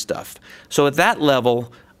convey my stuff. So at that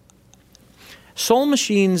level, Soul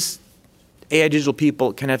Machines, AI digital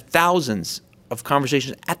people can have thousands of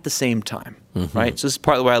conversations at the same time, right? So this is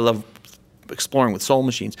part of why I love exploring with Soul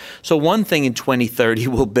Machines. So one thing in 2030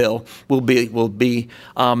 will be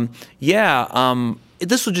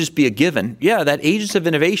this will just be a given. Yeah, that Agents of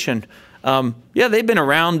Innovation. They've been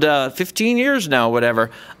around 15 years now,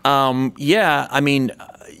 whatever.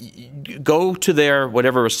 Go to their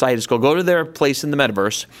whatever site is called. Go to their place in the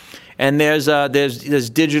metaverse, and there's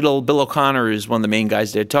Digital Bill O'Connor is one of the main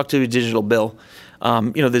guys there. Talk to Digital Bill.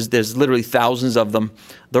 There's literally thousands of them.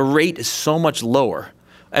 The rate is so much lower.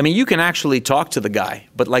 I mean, you can actually talk to the guy,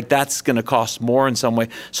 but like that's going to cost more in some way.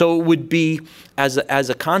 So it would be as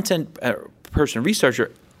a content person,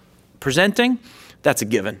 researcher, presenting. That's a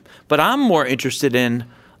given. But I'm more interested in.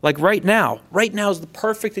 Like right now is the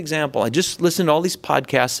perfect example. I just listened to all these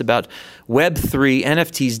podcasts about Web3,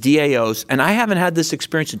 NFTs, DAOs, and I haven't had this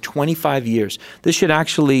experience in 25 years. This should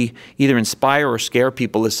actually either inspire or scare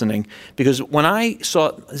people listening, because when I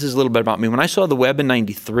saw, this is a little bit about me, when I saw the web in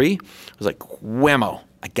 93, I was like, whammo,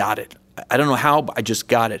 I got it. I don't know how, but I just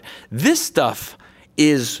got it. This stuff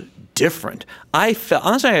is different.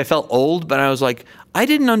 Honestly, I felt old, but I was like, I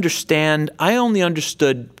didn't understand. I only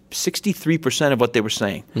understood 63% of what they were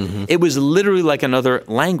saying. It was literally like another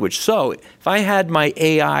language. So if I had my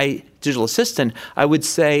AI digital assistant, I would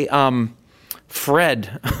say,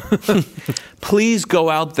 Fred, please go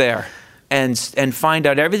out there and find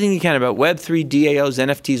out everything you can about Web3, DAOs,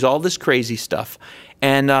 NFTs, all this crazy stuff,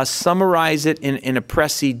 and summarize it in a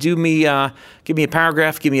Pressy. Give me a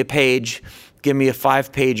paragraph, give me a page, give me a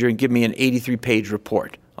 5-pager, and give me an 83-page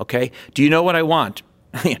report. Okay? Do you know what I want?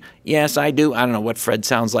 Yes, I do. I don't know what Fred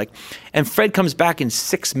sounds like. And Fred comes back in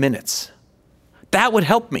 6 minutes. That would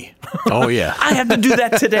help me. Oh, yeah. I have to do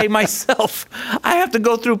that today myself. I have to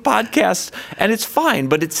go through podcasts, and it's fine,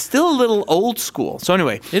 but it's still a little old school. So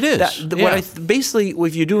anyway. It is. Basically,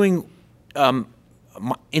 if you're doing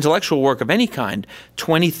intellectual work of any kind,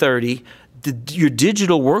 2030, your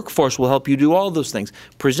digital workforce will help you do all those things.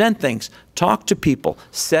 Present things, talk to people,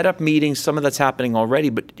 set up meetings. Some of that's happening already,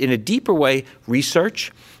 but in a deeper way,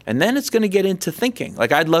 research. And then it's going to get into thinking.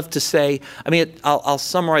 Like I'd love to say, I'll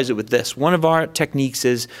summarize it with this. One of our techniques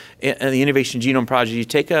is in the Innovation Genome Project, you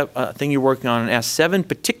take a thing you're working on and ask 7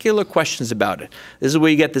 particular questions about it. This is where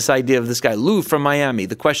you get this idea of this guy, Lou from Miami.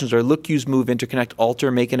 The questions are look, use, move, interconnect, alter,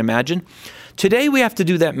 make, and imagine. Today we have to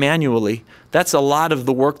do that manually. That's a lot of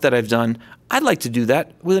the work that I've done. I'd like to do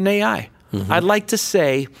that with an AI. I'd like to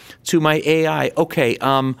say to my AI, okay,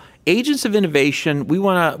 Agents of Innovation, we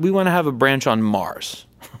want to have a branch on Mars.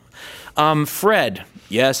 Fred,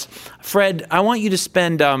 yes. Fred, I want you to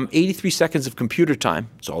spend 83 seconds of computer time.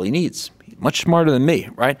 That's all he needs. He's much smarter than me,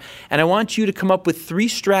 right? And I want you to come up with 3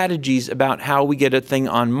 strategies about how we get a thing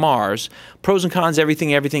on Mars. Pros and cons,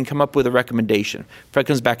 everything, come up with a recommendation. Fred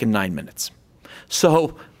comes back in 9 minutes.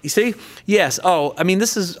 So, you see? Yes.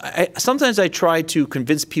 Sometimes I try to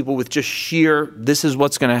convince people with just sheer, this is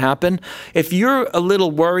what's going to happen. If you're a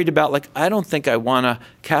little worried about, like, I don't think I want to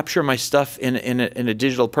capture my stuff in a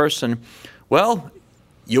digital person, well,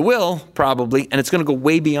 you will probably, and it's going to go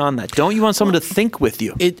way beyond that. Don't you want someone to think with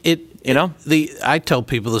you? I tell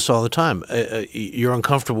people this all the time. You're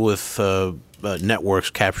uncomfortable with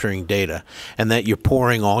networks capturing data, and that you're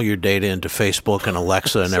pouring all your data into Facebook and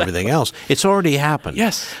Alexa and everything else. It's already happened.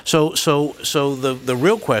 Yes. So the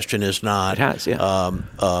real question is not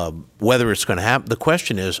whether it's going to happen. The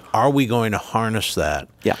question is, are we going to harness that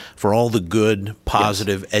for all the good,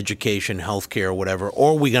 positive education, healthcare, whatever,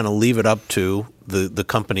 or are we going to leave it up to the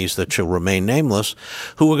companies that shall remain nameless,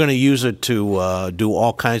 who are going to use it to do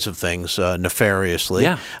all kinds of things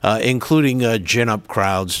nefariously, including gin up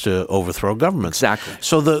crowds to overthrow governments. Exactly.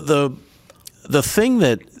 So the thing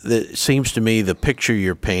that seems to me, the picture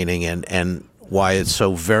you're painting and why it's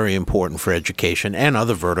so very important for education and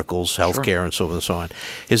other verticals, healthcare and so on and so on,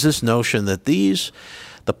 is this notion that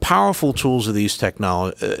the powerful tools of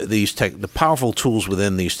the powerful tools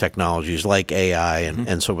within these technologies, like AI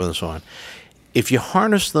and so on and so on, if you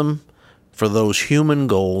harness them for those human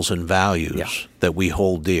goals and values that we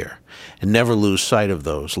hold dear, and never lose sight of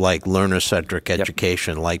those, like learner-centric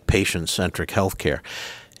education, like patient-centric healthcare,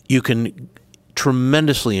 you can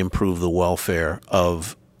tremendously improve the welfare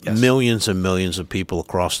of millions and millions of people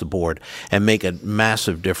across the board and make a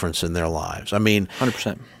massive difference in their lives. I mean,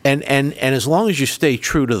 100%. And as long as you stay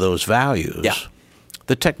true to those values,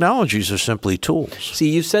 the technologies are simply tools. See,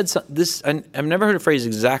 you said this, and I've never heard a phrase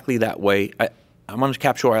exactly that way. I want to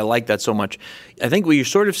capture why I like that so much. I think what you're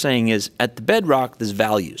sort of saying is at the bedrock, there's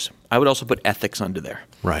values. I would also put ethics under there.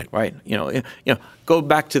 Right. Go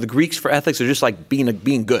back to the Greeks for ethics, or just like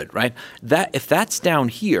being good, right? If that's down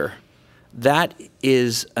here, that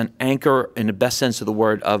is an anchor in the best sense of the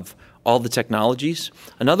word of all the technologies.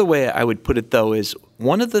 Another way I would put it, though, is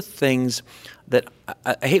one of the things that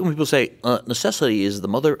I hate when people say necessity is the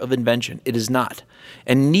mother of invention. It is not.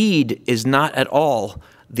 And need is not at all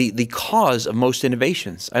the cause of most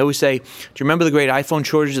innovations. I always say, do you remember the great iPhone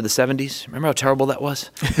shortage of the 70s? Remember how terrible that was?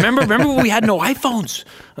 Remember when we had no iPhones?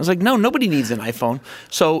 I was like, no, nobody needs an iPhone.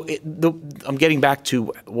 So I'm getting back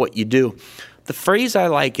to what you do. The phrase I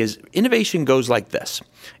like is innovation goes like this.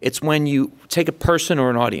 It's when you take a person or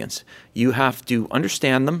an audience, you have to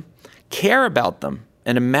understand them, care about them,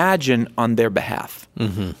 and imagine on their behalf.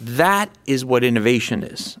 Mm-hmm. That is what innovation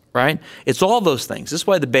is, right? It's all those things. This is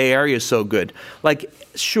why the Bay Area is so good. Like,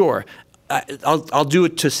 sure, I'll do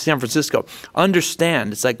it to San Francisco.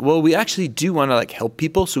 Understand. It's like, well, we actually do want to help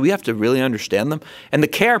people, so we have to really understand them. And the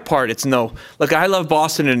care part, it's no. Look, I love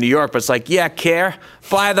Boston and New York, but it's like, care,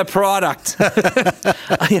 buy the product.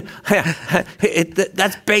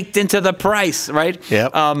 That's baked into the price, right?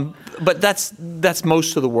 Yep. But that's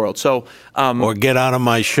most of the world. So, or get out of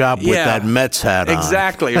my shop with that Mets hat on.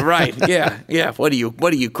 Exactly right. Yeah. What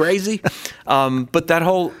are you crazy? But that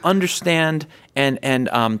whole understand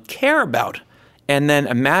and care about, and then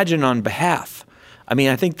imagine on behalf. I mean,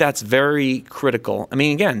 I think that's very critical. I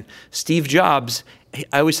mean, again, Steve Jobs.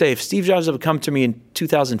 I always say, if Steve Jobs had come to me in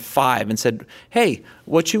 2005 and said, "Hey,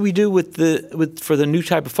 what should we do for the new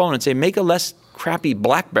type of phone?" and say, "Make a less crappy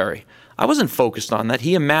BlackBerry." I wasn't focused on that.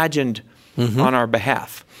 He imagined on our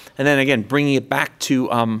behalf. And then again, bringing it back to,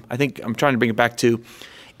 I think I'm trying to bring it back to,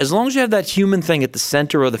 as long as you have that human thing at the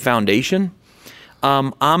center of the foundation,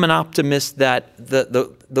 I'm an optimist that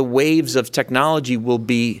the waves of technology will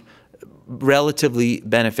be relatively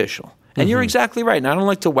beneficial. And you're exactly right. And I don't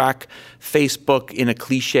like to whack Facebook in a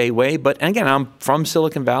cliche way, but again, I'm from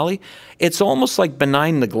Silicon Valley. It's almost like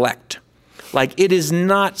benign neglect. Like, it is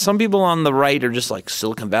not, some people on the right are just like,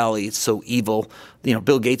 Silicon Valley, it's so evil.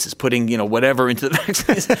 Bill Gates is putting, whatever into the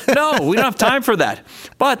vaccines. No, we don't have time for that.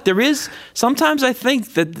 But sometimes I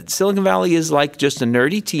think that Silicon Valley is like just a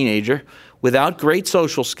nerdy teenager without great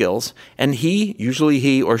social skills, and usually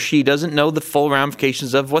he or she doesn't know the full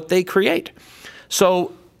ramifications of what they create.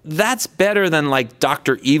 So that's better than like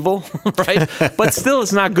Dr. Evil, right? But still,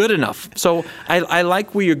 it's not good enough. So I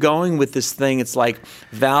like where you're going with this thing. It's like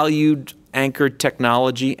valued, anchored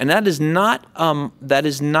technology, and that is not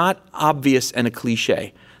obvious and a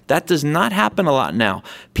cliche. That does not happen a lot now.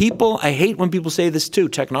 I hate when people say this too.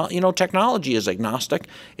 Technology is agnostic.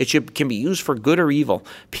 It can be used for good or evil.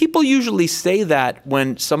 People usually say that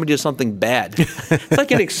when somebody does something bad. It's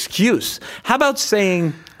like an excuse. How about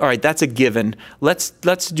saying, all right, that's a given. Let's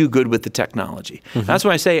do good with the technology. Mm-hmm. That's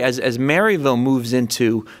why I say, as Maryville moves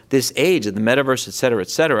into this age of the metaverse, et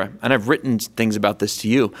cetera, and I've written things about this to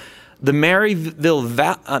you, the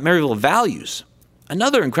Maryville values,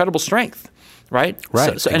 another incredible strength. Right?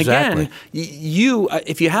 Right. So, and exactly. again,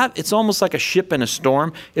 if you have, it's almost like a ship in a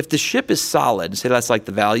storm. If the ship is solid, say that's like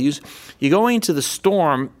the values, you go into the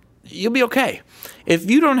storm, you'll be okay. If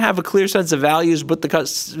you don't have a clear sense of values,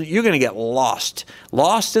 you're going to get lost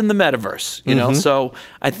in the metaverse. You know. So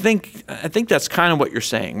I think that's kind of what you're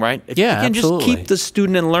saying, right? If you can absolutely. just keep the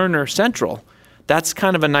student and learner central, That's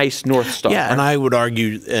kind of a nice North Star. Yeah, right? and I would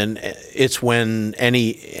argue, and it's when any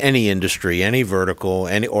industry, any vertical,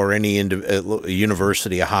 any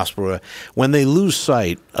university, a hospital, when they lose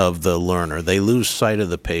sight of the learner, they lose sight of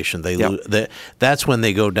the patient. That's when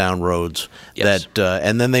they go down roads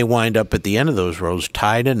and then they wind up at the end of those roads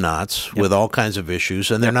tied in knots with all kinds of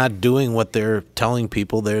issues, and they're not doing what they're telling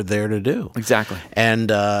people they're there to do. Exactly.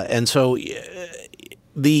 And so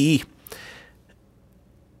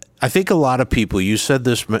I think a lot of people, you said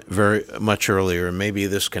this very much earlier, and maybe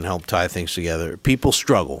this can help tie things together. People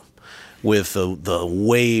struggle with the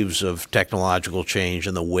waves of technological change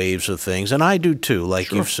and the waves of things, and I do too.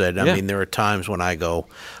 Like you've said, I mean, there are times when I go,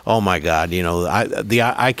 "Oh my God,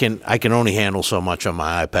 I can only handle so much on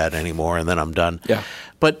my iPad anymore, and then I'm done." Yeah.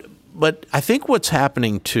 But I think what's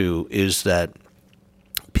happening too is that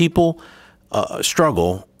people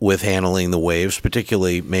struggle with handling the waves,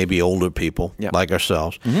 particularly maybe older people like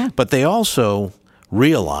ourselves. Mm-hmm. But they also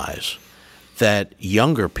realize that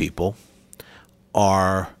younger people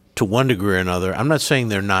are, to one degree or another, I'm not saying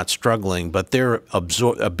they're not struggling, but their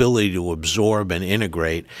ability to absorb and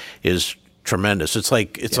integrate is tremendous. It's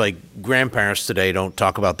like grandparents today don't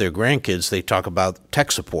talk about their grandkids; they talk about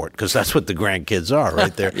tech support, because that's what the grandkids are,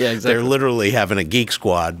 right? They're they're literally having a geek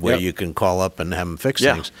squad where you can call up and have them fix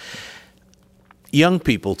things. Young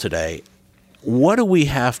people today, what do we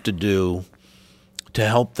have to do to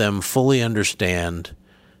help them fully understand,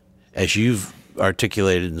 as you've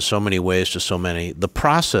articulated in so many ways to so many, the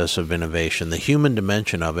process of innovation, the human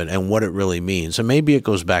dimension of it, and what it really means? And maybe it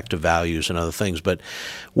goes back to values and other things, but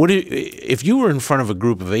if you were in front of a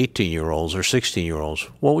group of 18-year-olds or 16-year-olds,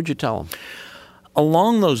 what would you tell them?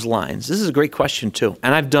 Along those lines, this is a great question too,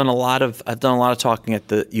 and I've done a lot of talking at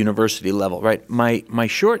the university level. Right, my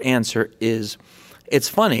short answer is, it's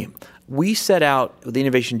funny. We set out with the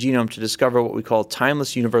Innovation Genome to discover what we call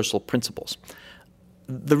timeless universal principles.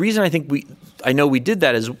 The reason I know we did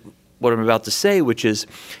that is what I'm about to say, which is,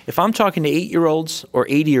 if I'm talking to 8-year-olds or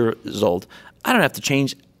 80 years old, I don't have to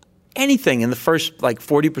change anything in the first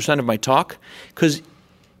 40% of my talk, because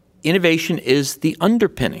innovation is the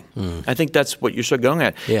underpinning. I think that's what you're sort of going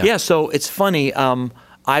at. Yeah, so it's funny.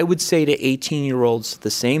 I would say to 18-year-olds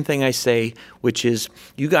the same thing I say, which is,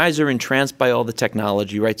 you guys are entranced by all the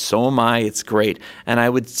technology, right? So am I. It's great. And I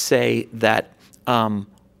would say that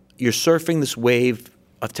you're surfing this wave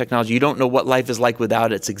of technology. You don't know what life is like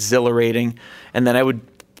without it. It's exhilarating. And then I would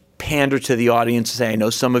pander to the audience and say, I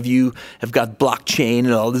know some of you have got blockchain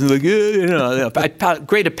and all this. I'm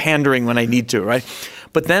great at pandering when I need to, right?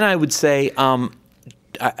 But then I would say, I'm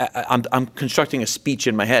constructing a speech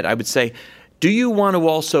in my head. I would say, do you want to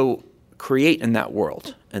also create in that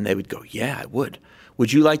world? And they would go, yeah, I would.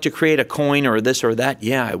 Would you like to create a coin or this or that?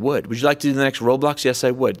 Yeah, I would. Would you like to do the next Roblox? Yes,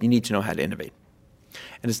 I would. You need to know how to innovate.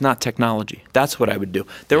 And it's not technology. That's what I would do.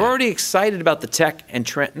 They're already excited about the tech and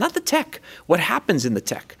not the tech, what happens in the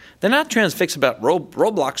tech. They're not transfixed about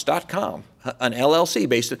Roblox.com, an LLC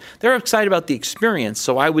based. They're excited about the experience.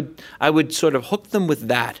 So I would sort of hook them with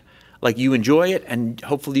that. Like, you enjoy it, and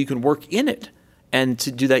hopefully you can work in it. And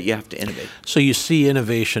to do that, you have to innovate. So you see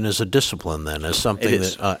innovation as a discipline then, as something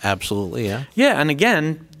that absolutely, Yeah, and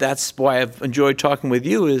again, that's why I've enjoyed talking with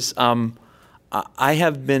you, is I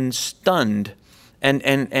have been stunned.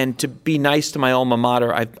 And to be nice to my alma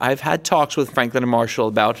mater, I've had talks with Franklin and Marshall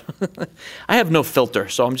about, I have no filter,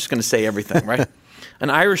 so I'm just going to say everything, right? An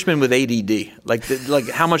Irishman with ADD, like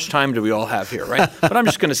how much time do we all have here, right? But I'm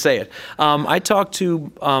just going to say it. I talked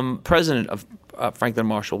to president of Franklin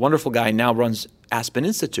Marshall, wonderful guy, now runs Aspen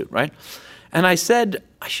Institute, right? And I said,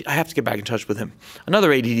 I have to get back in touch with him.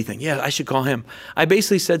 Another ADD thing, I should call him. I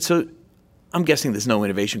basically said, so I'm guessing there's no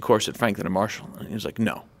innovation course at Franklin and Marshall. And he was like,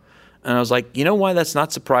 no. And I was like, you know why that's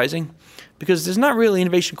not surprising? Because there's not really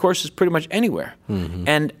innovation courses pretty much anywhere. Mm-hmm.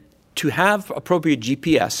 And to have appropriate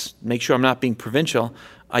GPS, make sure I'm not being provincial,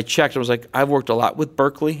 I checked. I was like, I've worked a lot with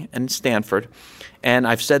Berkeley and Stanford, and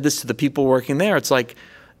I've said this to the people working there. It's like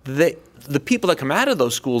the people that come out of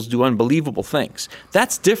those schools do unbelievable things.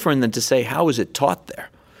 That's different than to say, how is it taught there?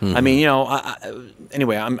 Mm-hmm. I mean,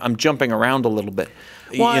 anyway, I'm jumping around a little bit.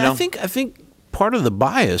 Well, I think part of the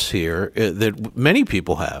bias here that many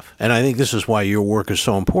people have, and I think this is why your work is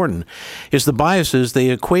so important, is the bias is they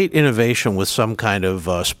equate innovation with some kind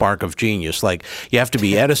of spark of genius. Like, you have to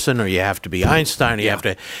be Edison or you have to be Einstein, or you have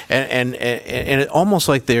to, and it almost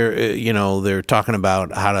like they're talking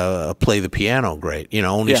about how to play the piano great.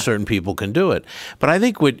 Only certain people can do it. But I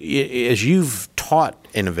think as you've taught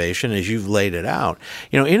innovation, as you've laid it out,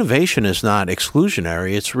 innovation is not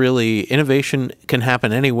exclusionary. It's really, innovation can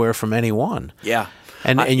happen anywhere from anyone. Yeah.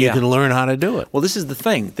 And you can learn how to do it. Well, this is the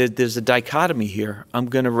thing. There's a dichotomy here. I'm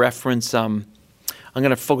going to reference I'm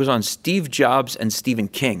going to focus on Steve Jobs and Stephen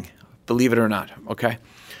King, believe it or not, okay?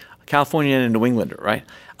 Californian and New Englander, right?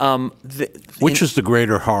 Which is the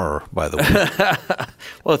greater horror, by the way?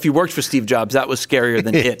 Well, if you worked for Steve Jobs, that was scarier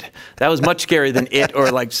than It. That was much scarier than It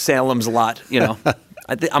or like Salem's Lot, you know.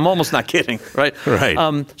 I'm almost not kidding, right?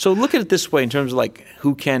 Right. So look at it this way in terms of like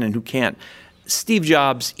who can and who can't. Steve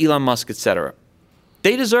Jobs, Elon Musk, et cetera,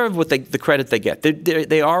 they deserve the credit they get.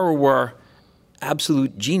 They are or were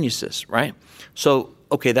absolute geniuses, right? So,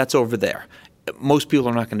 okay, that's over there. Most people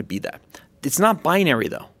are not going to be that. It's not binary,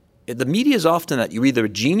 though. The media is often that you're either a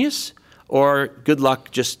genius or good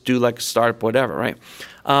luck, just do like a startup, whatever, right?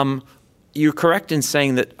 You're correct in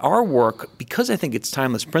saying that our work, because I think it's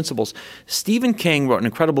timeless principles, Stephen King wrote an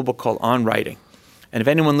incredible book called On Writing. And if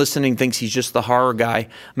anyone listening thinks he's just the horror guy, I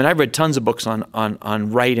mean, I've read tons of books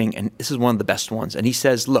on writing, and this is one of the best ones. And he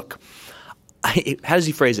says, look, how does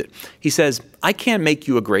he phrase it? He says, I can't make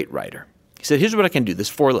you a great writer. He said, here's what I can do. There's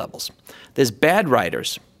 4 levels. There's bad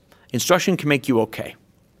writers. Instruction can make you okay.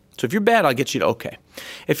 So if you're bad, I'll get you to okay.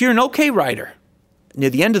 If you're an okay writer, near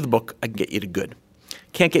the end of the book, I can get you to good.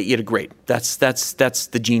 Can't get you to great. That's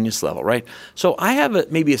the genius level, right? So I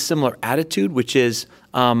have maybe a similar attitude, which is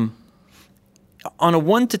on a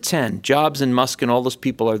 1 to 10, Jobs and Musk and all those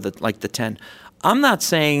people are like the 10. I'm not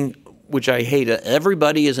saying, which I hate,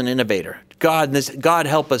 everybody is an innovator. God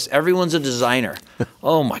help us, everyone's a designer.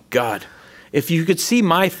 Oh my God. If you could see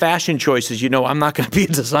my fashion choices, you know I'm not going to be a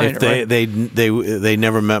designer. They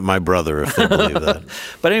never met my brother, if they believe that.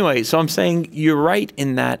 But anyway, so I'm saying you're right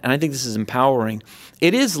in that, and I think this is empowering.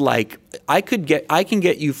 It is like I can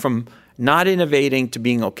get you from not innovating to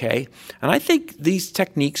being okay. And I think these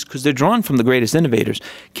techniques, because they're drawn from the greatest innovators,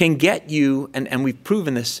 can get you, and we've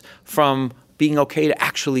proven this, from being okay to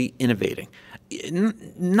actually innovating.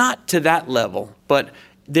 Not to that level, but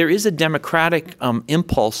there is a democratic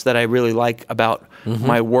impulse that I really like about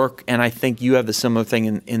my work, and I think you have the similar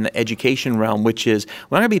thing in the education realm, which is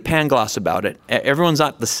we're not going to be Pangloss about it. Everyone's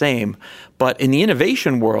not the same. But in the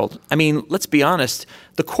innovation world, I mean, let's be honest,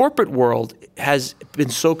 the corporate world has been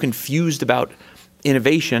so confused about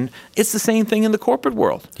innovation. It's the same thing in the corporate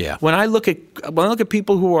world. Yeah. When I look at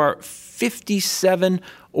people who are 57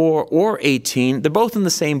 or 18, they're both in the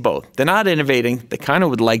same boat. They're not innovating. They kind of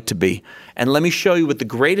would like to be. And let me show you what the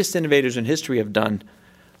greatest innovators in history have done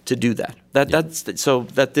to do that. So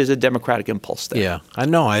there's a democratic impulse there. Yeah, I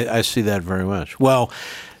know. I see that very much. Well,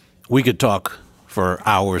 we could talk for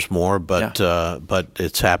hours more, but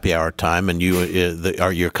it's happy hour time, and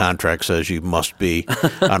your contract says you must be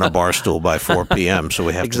on a bar stool by 4 p.m., so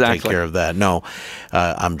we have to take care of that. No,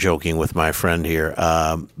 I'm joking with my friend here.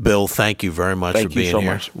 Bill, thank you very much for being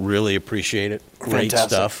here. Much. Really appreciate it. Great Fantastic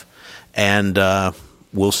stuff. And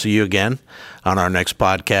we'll see you again on our next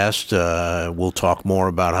podcast. We'll talk more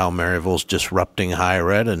about how Maryville's disrupting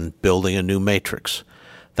higher ed and building a new matrix.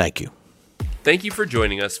 Thank you. Thank you for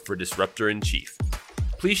joining us for Disruptor in Chief.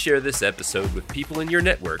 Please share this episode with people in your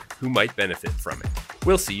network who might benefit from it.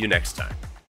 We'll see you next time.